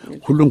አይደለም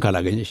ሁሉን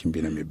ካላገኘሽ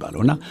እምቢ ነው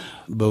የሚባለውና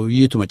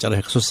በውይይቱ መጨረሻ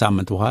ከ3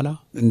 ሳምንት በኋላ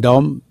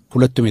እንዳውም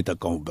ሁለቱም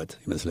የተጠቀሙበት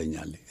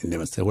ይመስለኛል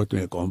እንደመሰለ ሁለቱም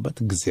የተጠቀሙበት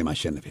ጊዜ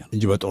ማሸነፊያ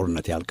እንጂ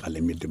በጦርነት ያልቃል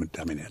የሚል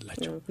ድምዳሜ ነው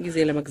ያላቸው ጊዜ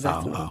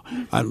ለመግዛት ነው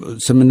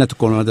ስምምነት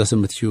እኮ ነው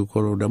መደሰምት ሲው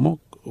እኮ ደግሞ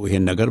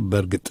ይሄን ነገር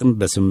በእርግጥም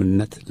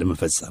በስምምነት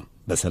ለመፈጸም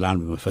በሰላም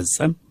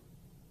ለመፈጸም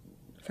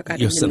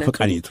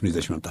ፈቃደኝነቱን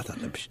ይዘሽ መምጣት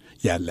አለብሽ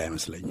ያለ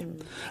አይመስለኝም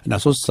እና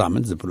 3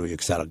 ሳምንት ዝም ብሎ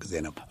የክሳራ ጊዜ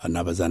ነበር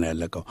እና በዛ ነው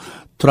ያለቀው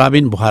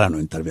ቱራቢን በኋላ ነው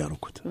ኢንተርቪው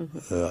ያደረኩት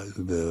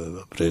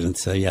ፕሬዝዳንት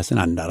ኢሳያስን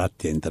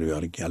 4 ኢንተርቪው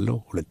አድርጌያለሁ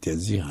 2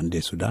 የዚህ አንድ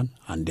የሱዳን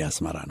አንድ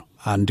የአስመራ ነው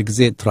አንድ ጊዜ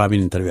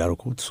ቱራቢን ኢንተርቪው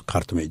ያደረኩት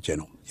ካርቱም ሄጄ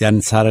ነው ያን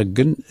ሳረግ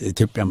ግን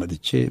ኢትዮጵያ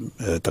መጥቼ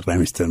ጠቅላይ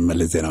ሚኒስትር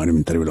መለስ ዜናዊን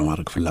ኢንተርቪው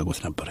ለማድረግ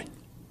ፍላጎት ነበረኝ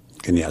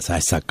ግን ያ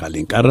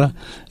ሳይሳካልኝ ቀረ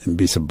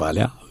እምቢ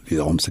ስባሊያ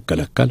ቪዛውም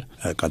ስከለከል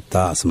ቀጥታ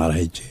አስመራ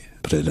ሄጄ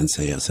ፕሬዝዳንት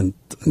ኢሳያስን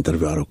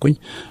ኢንተርቪው አረኩኝ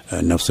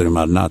ነፍሱን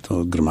ይማርና አቶ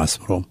ግርማ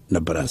አስመሮም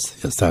ነበር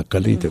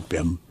ያስተካከለኝ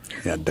ኢትዮጵያም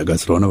ያደገ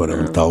ስለሆነ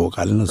በደንብ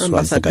ታወቃለን እሱ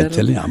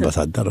አዘጋጀልኝ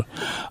አምባሳደር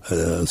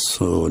እሱ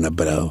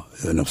ነበር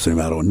ነፍሱን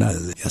ይማረውና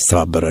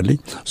ያስተባበረልኝ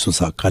እሱ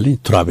ሳካልኝ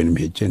ቱራቢንም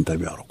ሄጄ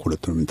ኢንተርቪው አረኩ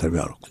ሁለቱንም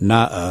ኢንተርቪው አረኩ እና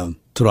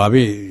ቱራቢ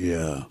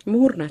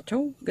ምሁር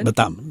ናቸው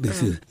በጣም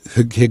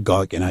ህግ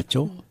አዋቂ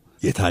ናቸው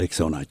የታሪክ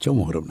ሰው ናቸው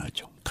ምሁርም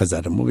ናቸው ከዛ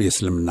ደግሞ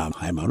የእስልምና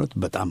ሃይማኖት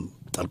በጣም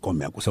ጠልቆ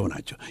የሚያውቁ ሰው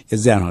ናቸው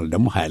የዚያን ሆነ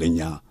ደግሞ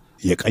ኃይለኛ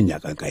የቀኝ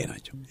አቀንቃይ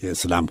ናቸው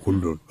የእስላም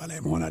ሁሉ በላይ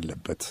መሆን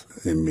አለበት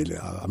የሚል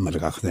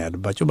አመለካከት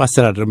ያለባቸው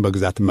በአስተዳደርም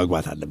በግዛትም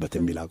መግባት አለበት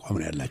የሚል አቋም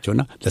ነው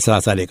ያላቸውና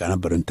ለ30 ደቂቃ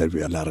ነበር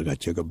ኢንተርቪው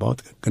ያላረጋቸው የገባሁት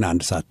ግን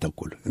 1 ሰዓት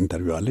ተኩል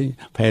ኢንተርቪው አለኝ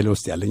ፋይል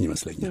ውስጥ ያለኝ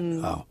ይመስለኛል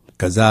አዎ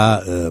ከዛ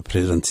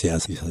ፕሬዝዳንት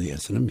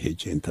ኢሳያስንም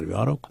ሄጄ ኢንተርቪው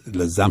አረኩ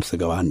ለዛም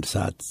ስገባ 1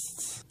 ሰዓት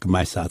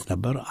ግማሽ ሰዓት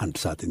ነበር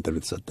 1 ሰዓት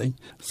ኢንተርቪው ተሰጠኝ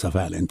ሰፋ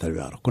ያለ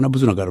ኢንተርቪው አረኩና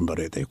ብዙ ነገር ነበር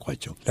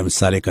የጠየኳቸው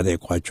ለምሳሌ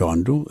ከጠየኳቸው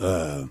አንዱ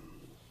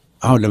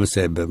አሁን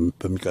ለምሳሌ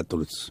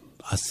በሚቀጥሉት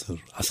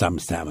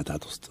 10-15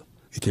 ዓመታት ውስጥ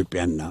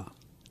ኢትዮጵያና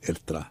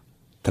ኤርትራ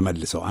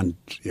ተመልሰው አንድ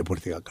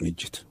የፖለቲካ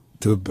ቅንጅት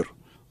ትብብር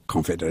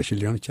ኮንፌዴሬሽን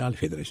ሊሆን ይችላል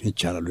ፌዴሬሽን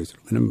ይቻላል ወይ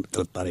ምንም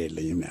ጥርጣሬ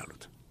የለኝም ነው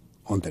ያሉት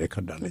ኦን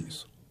ሬኮርድ አለኝ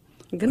እሱ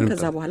ግን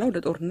ከዛ በኋላ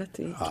ወደ ጦርነት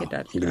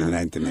ይሄዳል እንግዲህ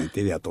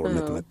 1990 ያ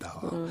ጦርነት መጣ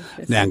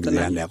ያን ጊዜ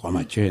ያን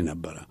ያቋማቸው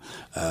ነበር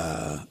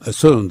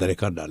እሱ ኦን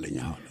ሬኮርድ አለኝ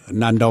አሁን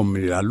እና እንዳውም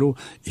ይላሉ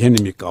ይሄን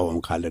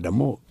የሚቃወም ካለ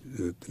ደግሞ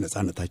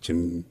ነጻነታችን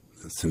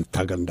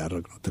ስንታገል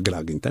እንዳደረግ ነው ትግል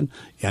አግኝተን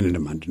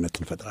ያንንም አንድነት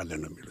እንፈጥራለን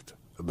ነው የሚሉት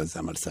በዛ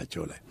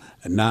መልሳቸው ላይ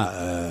እና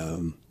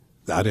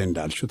ዛሬ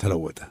እንዳልሽው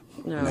ተለወጠ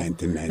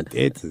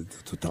 1998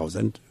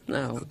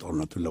 2000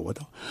 ጦርነቱ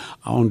ለወጠው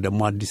አሁን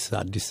ደግሞ አዲስ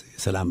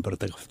የሰላም በር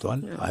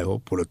ተከፍቷል አይ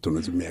ሆፕ ሁለቱን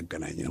ህዝብ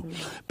የሚያገናኝ ነው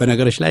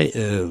በነገሮች ላይ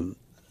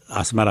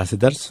አስመራ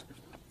ሲደርስ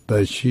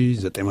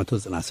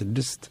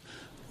በ1996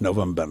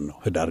 ኖቬምበር ነው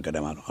ህዳር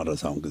ገደማ ነው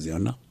አረሳውን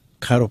ጊዜውና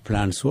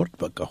ካሮፕላን ስወርድ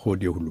በቃ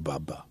ሆዴ ሁሉ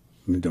ባባ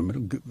ምንድነው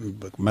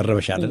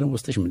መረበሻ አለ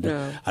ውስጥሽ ምንድነው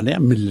አንያ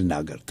ምን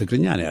ልናገር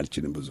ትግርኛ ነው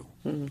ያልችልም ብዙ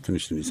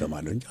ትንሽ ነው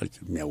ይሰማለሁ እንጂ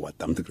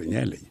የሚያዋጣም ትግርኛ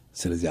የለኝ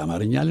ስለዚህ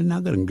አማርኛ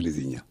ልናገር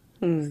እንግሊዝኛ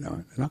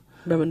እና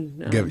በምን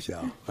ገብሻ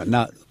እና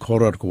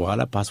ኮሮርኩ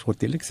በኋላ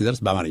ፓስፖርት ልክ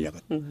ሲደርስ በአማርኛ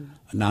ቀጥ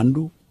እና አንዱ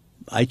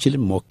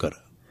አይችልም ሞከረ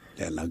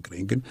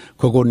ያናግረኝ ግን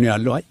ከጎኑ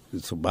ያለው አይ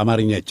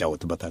በአማርኛ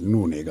ይጫወትበታል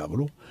ኑ ነጋ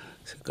ብሎ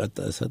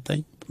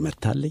ሰጠኝ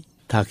መታለኝ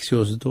ታክሲ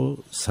ወስዶ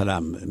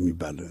ሰላም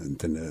የሚባል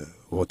እንትን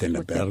ሆቴል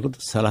ነበር ያደረጉት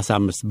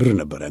 35 ብር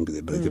ነበር ያን ጊዜ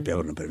በኢትዮጵያ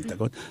ብር ነበር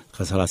የሚጠቀሙት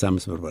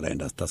ከ35 ብር በላይ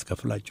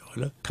እንዳስታስከፍላቸው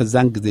አለ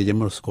ከዛን ጊዜ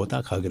ጀምሮ እስከወጣ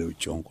ከሀገሬ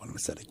ውጭ እንኳን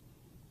መሰለኝ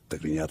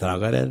ትግርኛ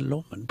ተናጋሪ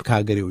አይደለም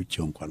ከሀገሬ ውጭ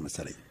እንኳን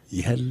መሰለኝ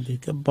ይሄል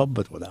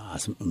የገባበት ወጣ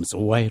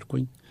ምጽዋ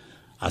ሄድኩኝ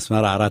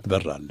አስመራ 4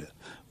 በር አለ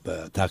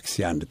በታክሲ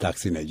አንድ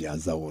ታክሲ ነጂ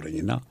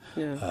አዛወረኝና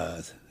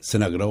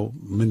ስነግረው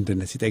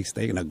ምንድነው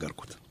ሲጠይቅ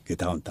ነገርኩት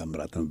ጌታውን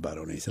ታምራት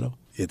ተንባረው ነው ይስለው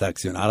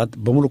የታክሲውን 4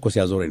 በሙሉ እኮ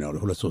ሲያዞረኝ ነው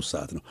 2-3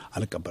 ሰዓት ነው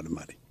አልቀበልም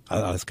አለኝ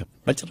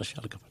መጨረሻ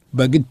አልቀበል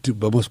በግድ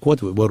በመስኮት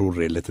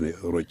ወሩሬለት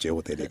ሮጬ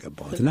ሆቴል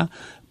የገባሁትና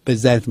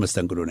በዛ አይነት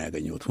መስተንግዶ ነው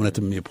ያገኘሁት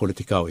እውነትም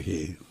የፖለቲካው ይሄ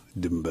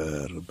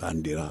ድንበር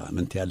ባንዲራ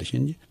ምን ያለሽ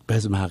እንጂ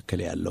በህዝብ መካከል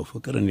ያለው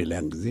ፍቅር እኔ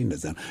ላን ጊዜ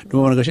እንደዛ ነው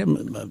ደግሞ ነገርሽ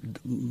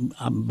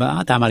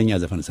በአማርኛ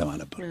ዘፈን ሰማ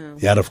ነበር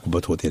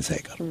ያረፍኩበት ሆቴል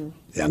ሳይቀር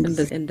ያን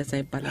ጊዜ እንደዛ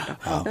ይባላል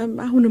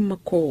አሁንም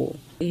እኮ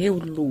ይሄ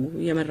ሁሉ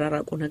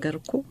የመራራቁ ነገር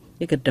እኮ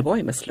የገደበው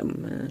አይመስልም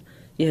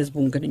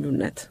የህዝቡን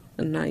ግንኙነት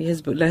እና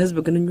ለህዝብ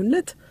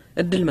ግንኙነት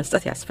እድል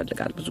መስጠት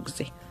ያስፈልጋል ብዙ ጊዜ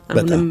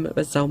አሁንም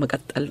በዛው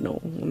መቀጠል ነው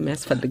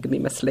የሚያስፈልግም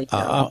ይመስለኝ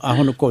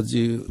አሁን እኮ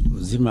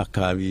እዚህም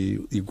አካባቢ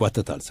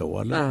ይጓተታል ሰው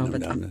አለ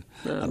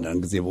አንዳንድ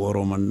ጊዜ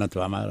በኦሮሞነት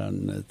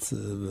በአማራነት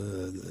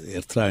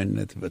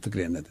ኤርትራዊነት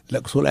በትግሬነት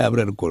ለቅሶ ላይ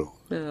አብረን እኮ ነው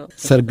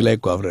ሰርግ ላይ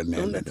እኮ አብረን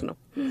ያለነው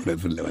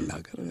ለምን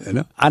ለመናገር እና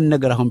አንድ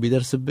ነገር አሁን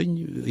ቢደርስብኝ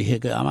ይሄ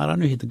አማራ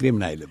ነው ይሄ ትግሬ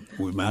ምን አይልም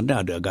ማንዳ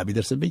አደጋ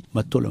ቢደርስብኝ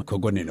መጥቶ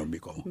ከጎኔ ነው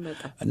የሚቆመው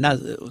እና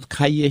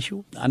ካየሽው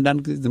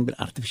አንዳንድ ጊዜ ዝም ብሎ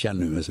አርቲፊሻል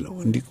ነው የሚመስለው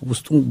እንዲህ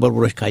ውስጡን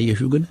በርብሮሽ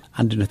ካየሽው ግን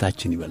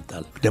አንድነታችን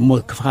ይበልጣል ደግሞ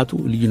ክፋቱ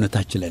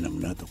ልዩነታችን ላይ ነው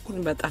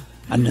የምናተኩረው በጣም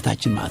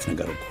አንድነታችን ማለት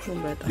ነገር እኮ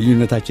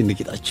ልዩነታችን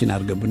ንቂጣችን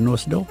አድርገን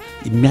ብንወስደው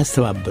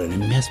የሚያስተባብረን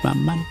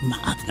የሚያስማማን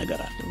ማለት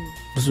ነገር አለ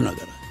ብዙ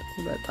ነገር አለ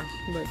በጣም